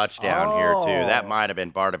son, a touchdown here, too. That might have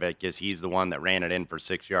been part of it because he's the one that ran it in for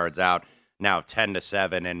 6 yards out, now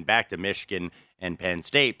 10-7. And back to Michigan and Penn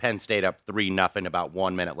State. Penn State up 3-0, about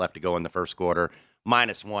 1 minute left to go in the first quarter.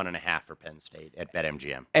 -1.5 for Penn State at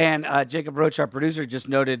BetMGM. And Jacob Roach, our producer, just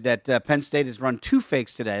noted that Penn State has run 2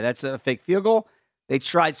 fakes today. That's a fake field goal. They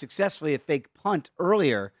tried successfully a fake punt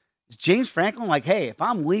earlier. Is James Franklin like, hey, if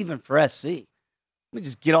I'm leaving for SC, let me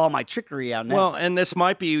just get all my trickery out now? Well, and this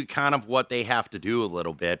might be kind of what they have to do a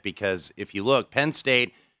little bit because if you look, Penn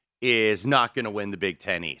State is not going to win the Big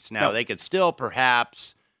Ten East. Now, They could still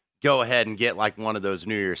perhaps go ahead and get like one of those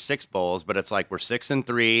New Year's Six bowls, but it's like we're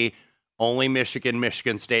 6-3. Only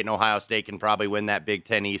Michigan State, and Ohio State can probably win that Big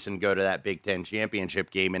Ten East and go to that Big Ten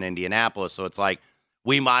championship game in Indianapolis. So it's like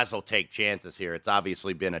we might as well take chances here. It's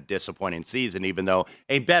obviously been a disappointing season, even though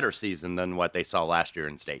a better season than what they saw last year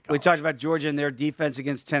in State College. We talked about Georgia and their defense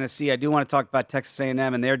against Tennessee. I do want to talk about Texas A&M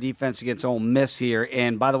and their defense against Ole Miss here.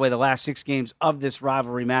 And by the way, the last 6 games of this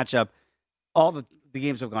rivalry matchup, all the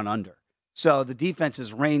games have gone under. So the defense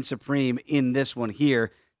has reigned supreme in this one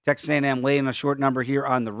here. Texas A&M laying a short number here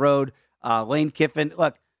on the road. Lane Kiffin,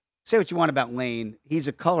 look, say what you want about Lane. He's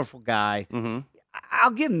a colorful guy. Mm-hmm.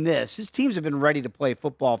 I'll give him this. His teams have been ready to play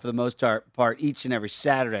football for the most part each and every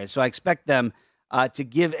Saturday. So I expect them to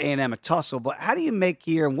give A&M a tussle. But how do you make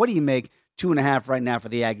here, and what do you make 2.5 right now for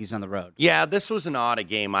the Aggies on the road? Yeah, this was not a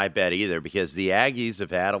game I bet either because the Aggies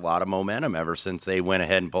have had a lot of momentum ever since they went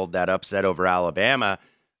ahead and pulled that upset over Alabama.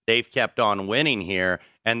 They've kept on winning here,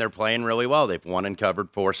 and they're playing really well. They've won and covered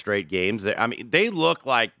 4 straight games. They look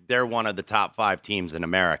like they're one of the top 5 teams in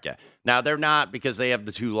America. Now, they're not because they have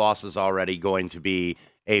the 2 losses already going to be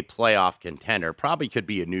a playoff contender. Probably could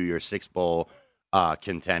be a New Year's Six Bowl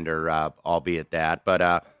contender, albeit that.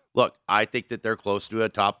 But, look, I think that they're close to a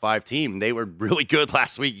top 5 team. They were really good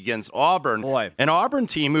last week against Auburn. Boy. An Auburn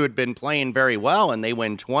team who had been playing very well, and they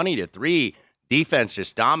win 20-3. Defense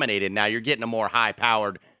just dominated. Now you're getting a more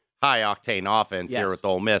high-powered, high-octane offense here with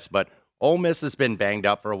Ole Miss. But Ole Miss has been banged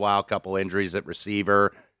up for a while, a couple injuries at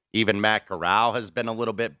receiver. Even Matt Corral has been a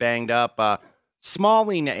little bit banged up. Small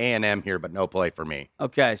lean to A&M here, but no play for me.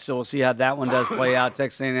 Okay, so we'll see how that one does play out.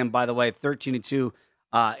 Texas A&M, by the way, 13-2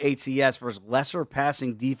 ATS versus lesser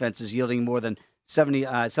passing defenses, yielding more than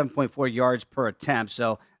 7.4 yards per attempt.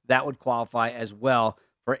 So that would qualify as well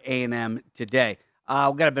for A&M today.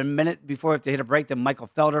 We've got about a minute before we have to hit a break. Then Michael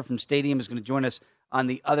Felder from Stadium is going to join us on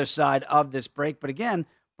the other side of this break. But again,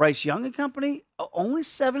 Bryce Young and company, only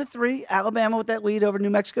 7-3. Alabama with that lead over New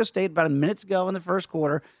Mexico State about a minute to go in the first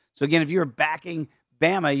quarter. So again, if you're backing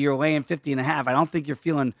Bama, you're laying 50.5. I don't think you're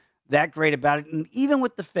feeling that great about it. And even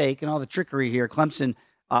with the fake and all the trickery here, Clemson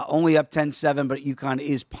only up 10-7, but UConn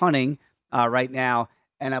is punting right now.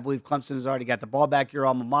 And I believe Clemson has already got the ball back. Your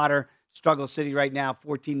alma mater, Struggle City right now,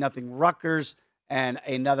 14-0 Rutgers. And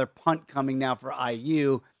another punt coming now for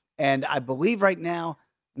IU. And I believe right now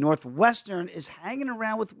Northwestern is hanging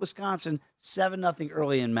around with Wisconsin 7-0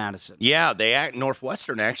 early in Madison. Yeah,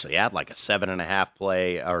 Northwestern actually had like a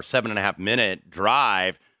 7.5 minute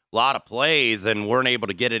drive, a lot of plays, and weren't able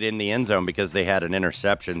to get it in the end zone because they had an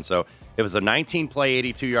interception. So it was a 19-play,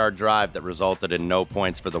 82-yard drive that resulted in no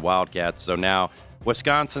points for the Wildcats. So now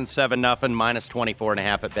Wisconsin 7-0,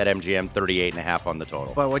 -24.5 at BetMGM, 38.5 on the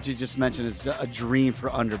total. But what you just mentioned is a dream for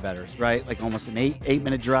underbettors, right? Like almost an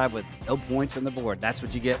 8-minute drive with no points on the board. That's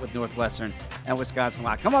what you get with Northwestern and Wisconsin.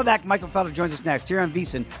 Come on back. Michael Felder joins us next here on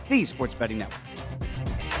VSiN, the Sports Betting Network.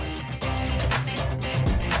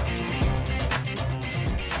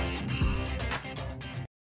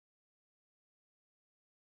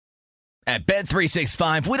 At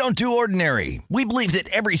Bet365, we don't do ordinary. We believe that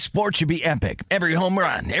every sport should be epic. Every home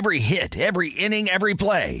run, every hit, every inning, every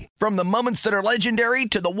play. From the moments that are legendary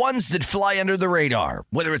to the ones that fly under the radar.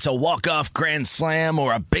 Whether it's a walk-off grand slam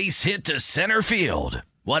or a base hit to center field.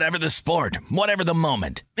 Whatever the sport, whatever the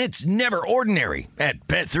moment. It's never ordinary at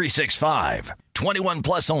Bet365. 21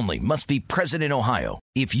 plus only. Must be present in Ohio.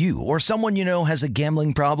 If you or someone you know has a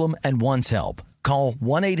gambling problem and wants help, call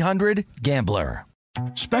 1-800-GAMBLER.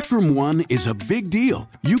 Spectrum One is a big deal.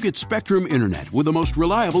 You get Spectrum Internet with the most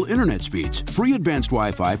reliable internet speeds, free advanced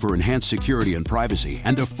Wi-Fi for enhanced security and privacy,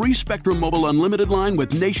 and a free Spectrum Mobile Unlimited line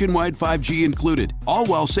with nationwide 5G included, all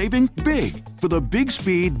while saving big. For the big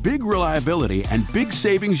speed, big reliability, and big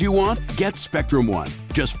savings you want, get Spectrum One.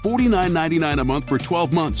 Just $49.99 a month for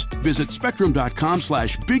 12 months. Visit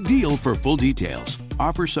spectrum.com/big deal for full details.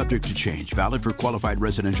 Offer subject to change. Valid for qualified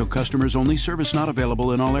residential customers only. Service not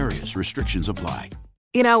available in all areas. Restrictions apply.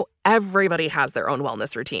 You know, everybody has their own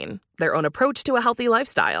wellness routine, their own approach to a healthy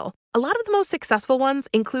lifestyle. A lot of the most successful ones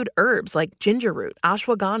include herbs like ginger root,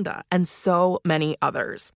 ashwagandha, and so many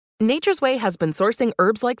others. Nature's Way has been sourcing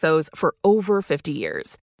herbs like those for over 50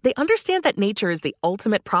 years. They understand that nature is the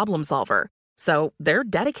ultimate problem solver. So they're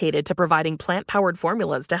dedicated to providing plant-powered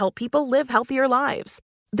formulas to help people live healthier lives.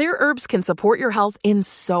 Their herbs can support your health in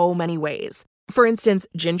so many ways. For instance,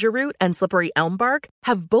 ginger root and slippery elm bark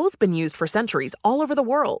have both been used for centuries all over the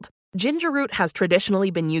world. Ginger root has traditionally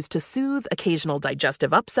been used to soothe occasional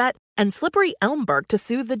digestive upset, and slippery elm bark to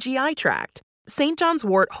soothe the GI tract. St. John's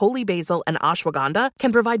wort, holy basil, and ashwagandha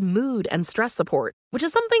can provide mood and stress support, which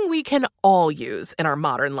is something we can all use in our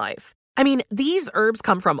modern life. I mean, these herbs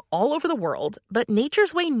come from all over the world, but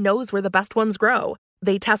Nature's Way knows where the best ones grow.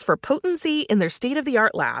 They test for potency in their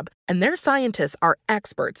state-of-the-art lab, and their scientists are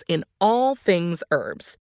experts in all things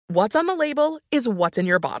herbs. What's on the label is what's in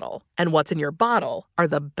your bottle, and what's in your bottle are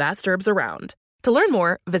the best herbs around. To learn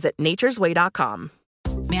more, visit naturesway.com.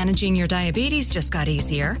 Managing your diabetes just got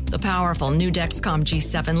easier. The powerful new Dexcom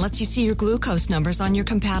G7 lets you see your glucose numbers on your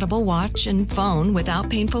compatible watch and phone without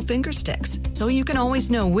painful finger sticks, so you can always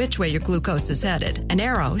know which way your glucose is headed. An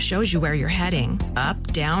arrow shows you where you're heading, up,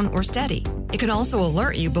 down, or steady. It can also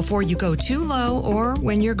alert you before you go too low or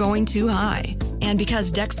when you're going too high. And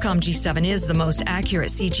because Dexcom G7 is the most accurate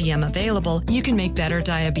CGM available, you can make better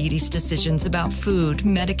diabetes decisions about food,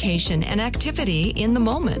 medication, and activity in the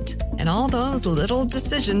moment. And all those little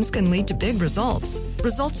decisions can lead to big results.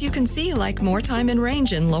 Results you can see, like more time in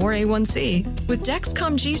range and lower A1C. With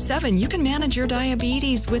Dexcom G7, you can manage your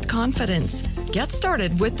diabetes with confidence. Get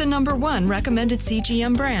started with the #1 recommended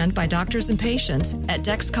CGM brand by doctors and patients at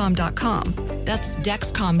Dexcom.com. That's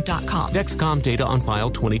Dexcom.com. Dexcom data on file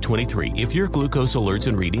 2023. If your glucose alerts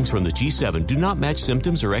and readings from the G7 do not match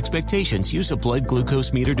symptoms or expectations, use a blood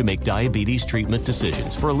glucose meter to make diabetes treatment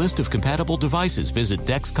decisions. For a list of compatible devices, visit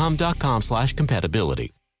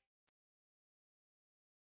Dexcom.com/compatibility.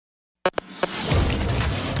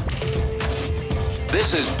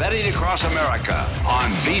 This is Betting Across America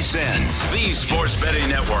on VSiN, the Sports Betting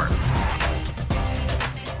Network.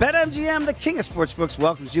 BetMGM, the king of sportsbooks,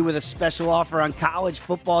 welcomes you with a special offer on college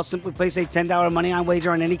football. Simply place a $10 money-on wager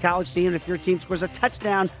on any college team, and if your team scores a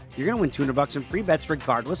touchdown, you're going to win $200 in free bets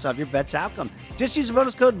regardless of your bet's outcome. Just use the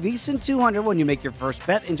bonus code VSiN200 when you make your first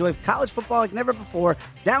bet. Enjoy college football like never before.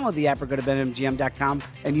 Download the app or go to BetMGM.com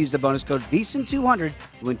and use the bonus code VSiN200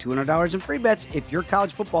 to win $200 in free bets if your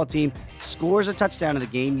college football team scores a touchdown in the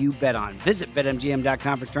game you bet on. Visit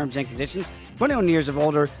BetMGM.com for terms and conditions. 21 years of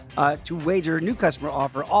older to wager. New customer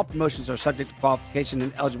offer. All promotions are subject to qualification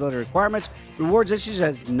and eligibility requirements. Rewards issued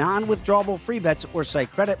as non-withdrawable free bets or site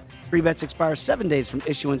credit. Free bets expire 7 days from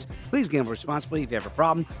issuance. Please gamble responsibly. If you have a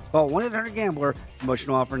problem, call 1-800-GAMBLER.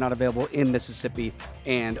 Promotional offer not available in Mississippi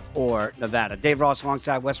and or Nevada. Dave Ross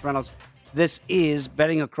alongside Wes Reynolds. This is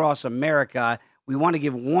Betting Across America. We want to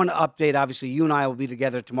give one update. Obviously, you and I will be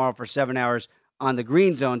together tomorrow for 7 hours on the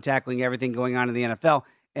Green Zone, tackling everything going on in the NFL.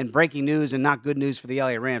 And breaking news and not good news for the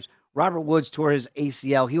LA Rams. Robert Woods tore his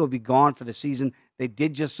ACL. He will be gone for the season. They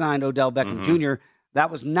did just sign Odell Beckham Jr. That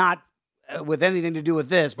was not with anything to do with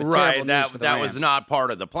this, but right. That Rams. was not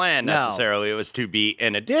part of the plan necessarily. No. It was to be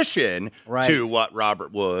in addition to what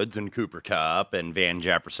Robert Woods and Cooper Kupp and Van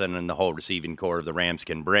Jefferson and the whole receiving core of the Rams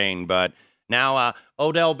can bring. But now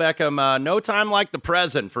Odell Beckham, no time like the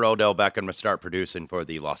present for Odell Beckham to start producing for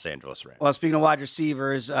the Los Angeles Rams. Well, speaking of wide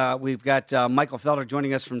receivers, we've got Michael Felder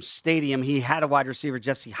joining us from Stadium. He had a wide receiver,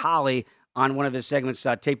 Jesse Holley, on one of his segments,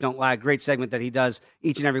 Tape Don't Lie, great segment that he does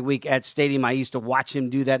each and every week at Stadium. I used to watch him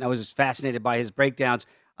do that, and I was just fascinated by his breakdowns.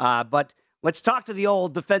 But let's talk to the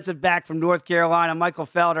old defensive back from North Carolina, Michael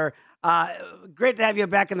Felder. Great to have you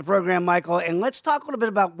back in the program, Michael. And let's talk a little bit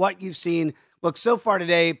about what you've seen. Look, so far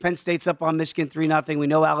today, Penn State's up on Michigan 3-0. We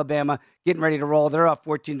know Alabama getting ready to roll. They're up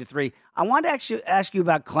 14-3. I wanted to actually ask you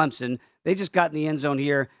about Clemson. They just got in the end zone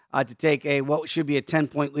here to take what should be a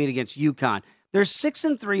 10-point lead against UConn. They're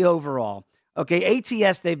 6-3 overall. Okay,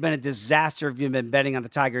 ATS, they've been a disaster if you've been betting on the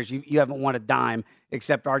Tigers. You haven't won a dime,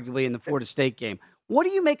 except arguably in the Florida State game. What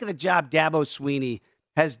do you make of the job Dabo Swinney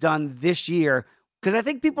has done this year? Because I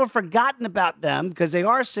think people have forgotten about them because they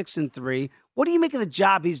are 6-3. What do you make of the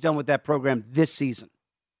job he's done with that program this season?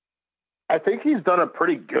 I think he's done a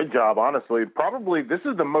pretty good job, honestly. Probably this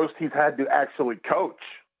is the most he's had to actually coach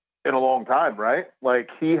in a long time, right? Like,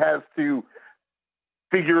 he has to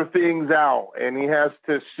figure things out, and he has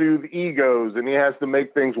to soothe egos, and he has to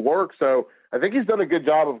make things work. So I think he's done a good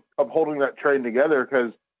job of holding that train together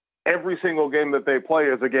because every single game that they play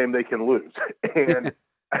is a game they can lose. And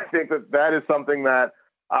I think that is something that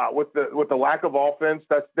with the lack of offense,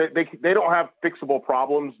 they don't have fixable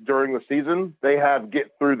problems during the season. They have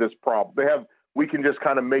get through this problem. We can just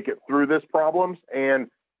kind of make it through this problems, and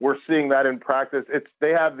we're seeing that in practice.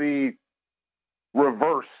 They have the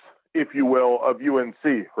reverse, if you will, of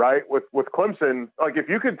UNC, right? With Clemson, like if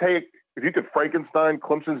you could Frankenstein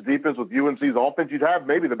Clemson's defense with UNC's offense, you'd have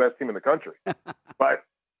maybe the best team in the country. But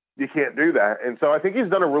you can't do that. And so I think he's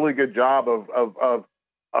done a really good job of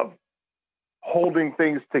holding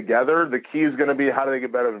things together. The key is going to be how do they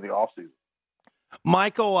get better in the offseason.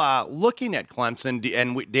 Michael, looking at Clemson,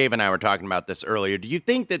 and Dave and I were talking about this earlier, do you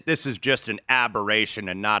think that this is just an aberration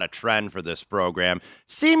and not a trend for this program?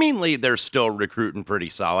 Seemingly, they're still recruiting pretty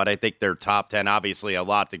solid. I think they're top 10. Obviously, a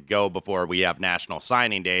lot to go before we have National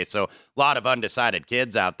Signing Day, so a lot of undecided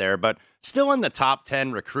kids out there, but still in the top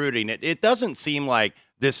 10 recruiting. It doesn't seem like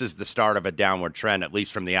this is the start of a downward trend, at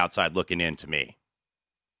least from the outside looking in to me.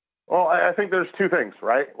 Well, I think there's two things,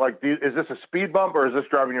 right? Like, is this a speed bump or is this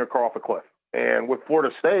driving your car off a cliff? And with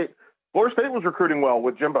Florida State was recruiting well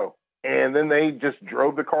with Jimbo, and then they just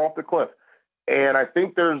drove the car off the cliff. And I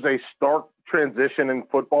think there's a stark transition in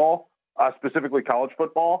football, specifically college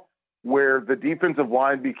football, where the defensive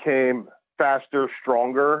line became faster,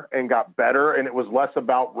 stronger, and got better, and it was less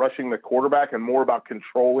about rushing the quarterback and more about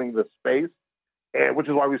controlling the space, and which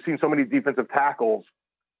is why we've seen so many defensive tackles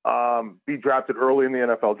be drafted early in the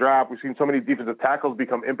NFL draft. We've seen so many defensive tackles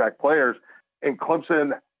become impact players, and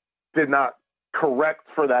Clemson did not correct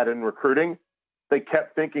for that in recruiting. They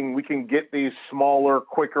kept thinking we can get these smaller,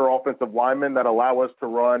 quicker offensive linemen that allow us to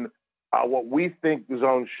run what we think the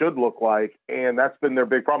zone should look like, and that's been their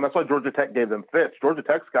big problem. That's why Georgia Tech gave them fits. Georgia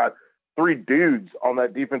Tech's got 3 dudes on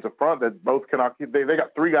that defensive front that both can occupy. They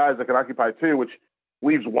got 3 guys that can occupy 2, which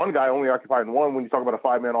leaves 1 guy only occupying 1 when you talk about a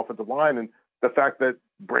 5-man offensive line. And the fact that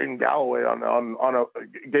Braden Galloway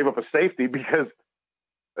gave up a safety because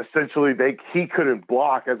essentially he couldn't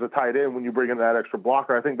block as a tight end when you bring in that extra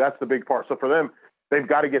blocker. I think that's the big part. So for them, they've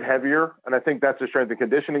got to get heavier, and I think that's a strength and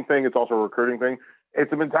conditioning thing. It's also a recruiting thing.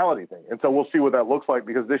 It's a mentality thing. And so we'll see what that looks like,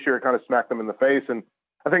 because this year it kind of smacked them in the face. And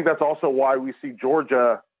I think that's also why we see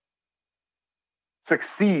Georgia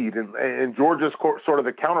succeed. And Georgia's sort of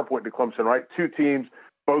the counterpoint to Clemson, right? 2 teams,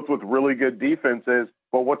 both with really good defenses,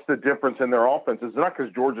 but what's the difference in their offenses? It's not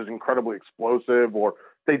because Georgia's incredibly explosive or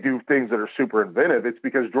they do things that are super inventive. It's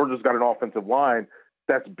because Georgia's got an offensive line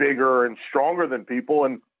that's bigger and stronger than people.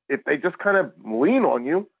 And if they just kind of lean on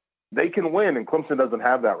you, they can win. And Clemson doesn't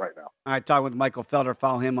have that right now. All right, talking with Michael Felder.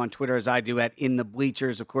 Follow him on Twitter as I do at In the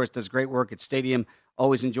Bleachers. Of course, does great work at Stadium.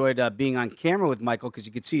 Always enjoyed being on camera with Michael because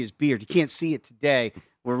you could see his beard. You can't see it today.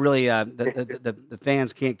 We're really the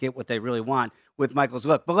fans can't get what they really want with Michael's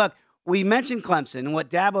look. But look, we mentioned Clemson and what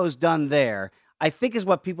Dabo's done there, I think is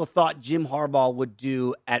what people thought Jim Harbaugh would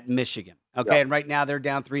do at Michigan. Okay, yep. And right now they're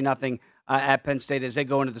down 3-0 at Penn State as they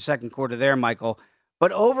go into the second quarter there, Michael.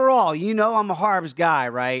 But overall, I'm a Harbs guy,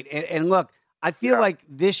 right? And look, I feel like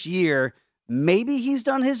this year maybe he's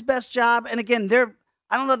done his best job. And again,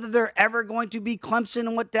 I don't know that they're ever going to be Clemson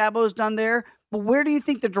and what Dabo's done there. But where do you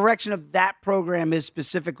think the direction of that program is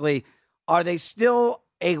specifically? Are they still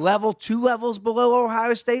a level, 2 levels below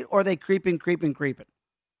Ohio State, or are they creeping?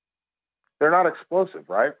 They're not explosive,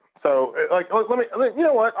 right? So, you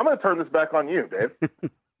know what? I'm going to turn this back on you, Dave.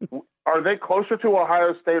 Are they closer to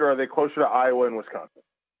Ohio State, or are they closer to Iowa and Wisconsin?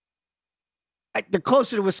 They're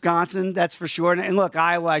closer to Wisconsin, that's for sure. And look,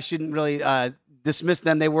 Iowa, I shouldn't really dismiss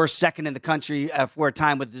them. They were second in the country for a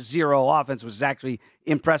time with the 0 offense, which was actually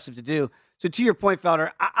impressive to do. So to your point,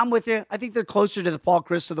 Felder, I'm with you. I think they're closer to the Paul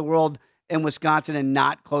Chryst of the world in Wisconsin and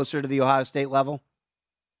not closer to the Ohio State level.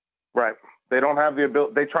 Right. They don't have the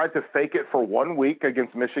ability. They tried to fake it for 1 week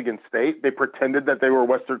against Michigan State. They pretended that they were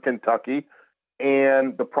Western Kentucky.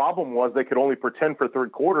 And the problem was they could only pretend for 3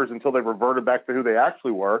 quarters until they reverted back to who they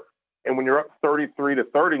actually were. And when you're up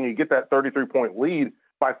 33-30 and you get that 33-point lead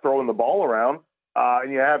by throwing the ball around,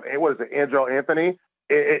 and you have, Angelo Anthony,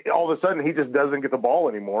 all of a sudden he just doesn't get the ball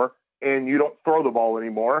anymore, and you don't throw the ball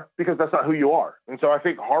anymore because that's not who you are. And so I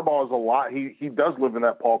think Harbaugh is a lot. He does live in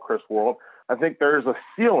that Paul Chryst world. I think there's a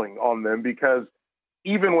ceiling on them because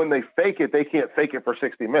even when they fake it, they can't fake it for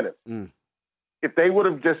 60 minutes. If they would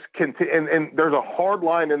have just continued, and there's a hard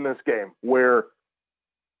line in this game where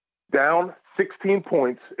down 16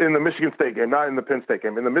 points in the Michigan State game, not in the Penn State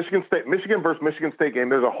game, in the Michigan versus Michigan State game,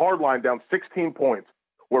 there's a hard line down 16 points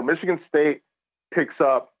where Michigan State picks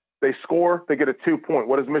up, they score, they get a 2-point.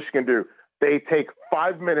 What does Michigan do? They take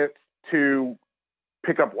 5 minutes to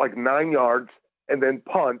pick up like 9 yards and then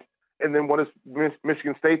punt. And then what does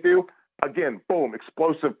Michigan State do? Again, boom,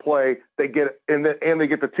 explosive play. They get it, and they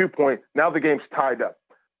get the 2-point. Now the game's tied up,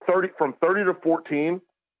 from 30 to 14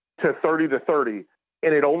 to 30 to 30,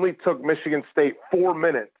 and it only took Michigan State 4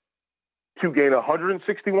 minutes to gain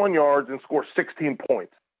 161 yards and score 16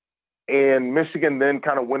 points. And Michigan then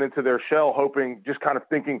kind of went into their shell,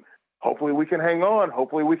 thinking, hopefully we can hang on.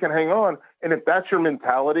 Hopefully we can hang on. And if that's your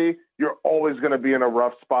mentality, you're always going to be in a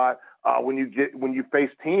rough spot. When you face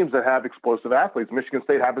teams that have explosive athletes. Michigan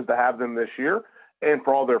State happens to have them this year, and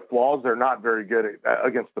for all their flaws, they're not very good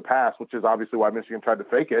against the pass, which is obviously why Michigan tried to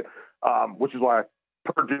fake it, which is why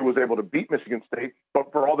Purdue was able to beat Michigan State.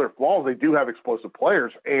 But for all their flaws, they do have explosive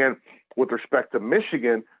players. And with respect to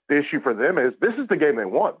Michigan, the issue for them is this is the game they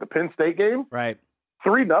want, the Penn State game. Right.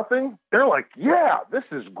 3-0. They're like, yeah, this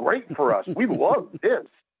is great for us. We love this.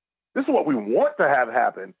 This is what we want to have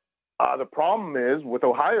happen. The problem is with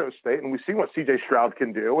Ohio State, and we've seen what C.J. Stroud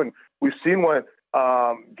can do, and we've seen what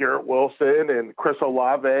Garrett Wilson and Chris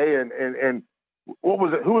Olave and what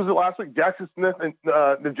was it? Who was it last week? Jackson Smith and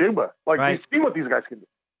Najuma. We've seen what these guys can do.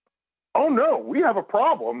 Oh, no, we have a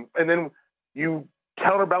problem. And then you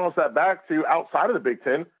counterbalance that back to outside of the Big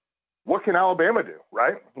Ten. What can Alabama do,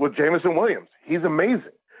 right? With Jamison Williams. He's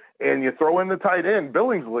amazing. And you throw in the tight end,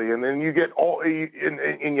 Billingsley, and then you get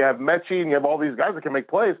and you have Mechie, and you have all these guys that can make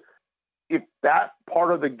plays. If that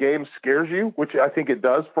part of the game scares you, which I think it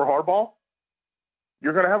does for Harbaugh,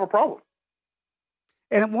 you're going to have a problem.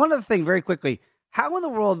 And one other thing, very quickly, how in the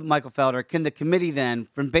world, Michael Felder, can the committee then,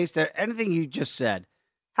 from based on anything you just said,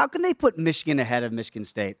 how can they put Michigan ahead of Michigan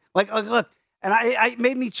State? Like look, and I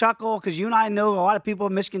made me chuckle because you and I know a lot of people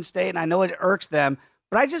at Michigan State, and I know it irks them.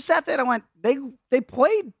 But I just sat there and I went, they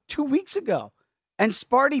played 2 weeks ago. And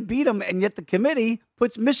Sparty beat them, and yet the committee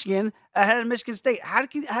puts Michigan ahead of Michigan State. How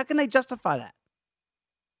can they justify that?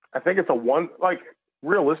 I think it's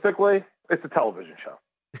realistically, it's a television show.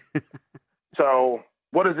 So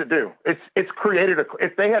what does it do? It's created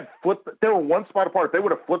if they had flipped, they were one spot apart. If they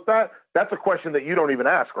would have flipped that, that's a question that you don't even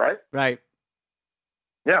ask, right? Right.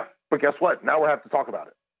 Yeah, but guess what? Now we have to talk about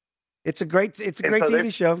it. It's a great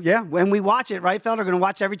TV show. Yeah, when we watch it, right, Felder? We're going to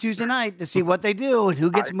watch every Tuesday night to see what they do and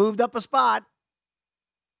who gets moved up a spot.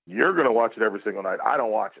 You're going to watch it every single night. I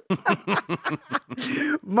don't watch it.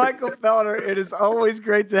 Michael Felder, it is always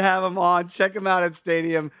great to have him on. Check him out at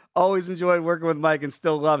Stadium. Always enjoyed working with Mike and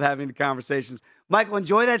still love having the conversations. Michael,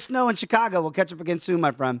 enjoy that snow in Chicago. We'll catch up again soon,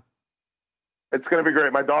 my friend. It's going to be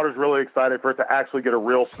great. My daughter's really excited for it to actually get a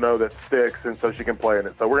real snow that sticks, and so she can play in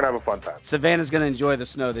it. So we're going to have a fun time. Savannah's going to enjoy the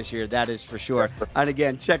snow this year. That is for sure. And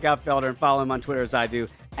again, check out Felder and follow him on Twitter as I do,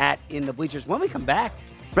 @InTheBleachers. When we come back,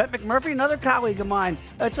 Brett McMurphy, another colleague of mine.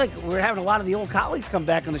 It's like we're having a lot of the old colleagues come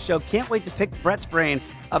back on the show. Can't wait to pick Brett's brain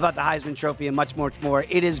about the Heisman Trophy and much, much more.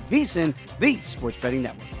 It is VSiN, the Sports Betting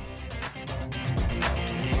Network.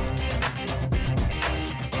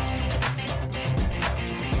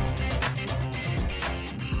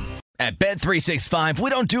 At Bet365, we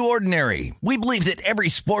don't do ordinary. We believe that every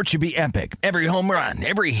sport should be epic. Every home run,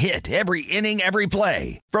 every hit, every inning, every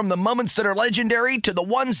play. From the moments that are legendary to the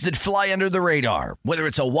ones that fly under the radar. Whether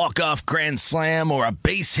it's a walk-off grand slam or a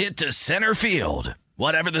base hit to center field.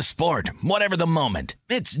 Whatever the sport, whatever the moment.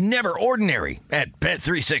 It's never ordinary at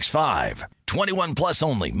Bet365. 21 plus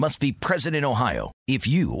only. Must be present in Ohio. If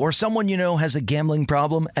you or someone you know has a gambling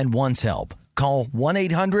problem and wants help, call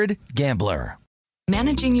 1-800-GAMBLER.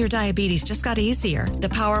 Managing your diabetes just got easier. The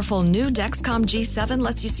powerful new Dexcom G7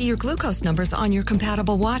 lets you see your glucose numbers on your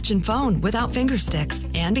compatible watch and phone without finger sticks.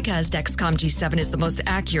 And because Dexcom G7 is the most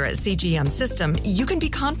accurate CGM system, you can be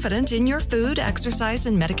confident in your food, exercise,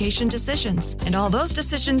 and medication decisions. And all those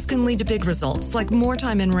decisions can lead to big results, like more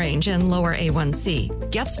time in range and lower A1C.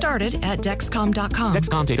 Get started at Dexcom.com.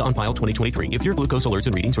 Dexcom data on file 2023. If your glucose alerts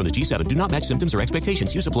and readings from the G7 do not match symptoms or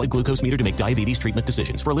expectations, use a blood glucose meter to make diabetes treatment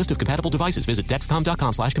decisions. For a list of compatible devices, visit Dexcom.com/compatibility.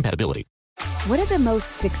 What do the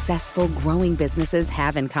most successful growing businesses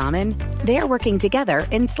have in common? They're working together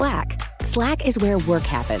in Slack. Slack is where work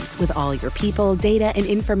happens with all your people, data, and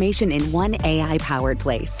information in one AI-powered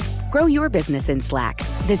place. Grow your business in Slack.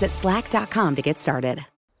 Visit slack.com to get started.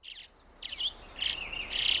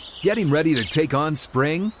 Getting ready to take on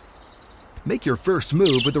spring? Make your first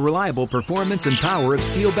move with the reliable performance and power of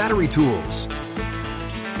Steel battery tools.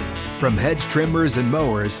 From hedge trimmers and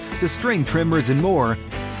mowers to string trimmers and more,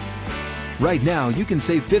 right now you can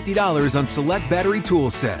save $50 on select battery tool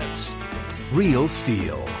sets. Real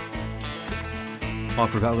Steel.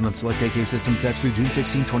 Offer valid on select AK system sets through June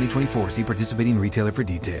 16, 2024. See participating retailer for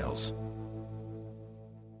details.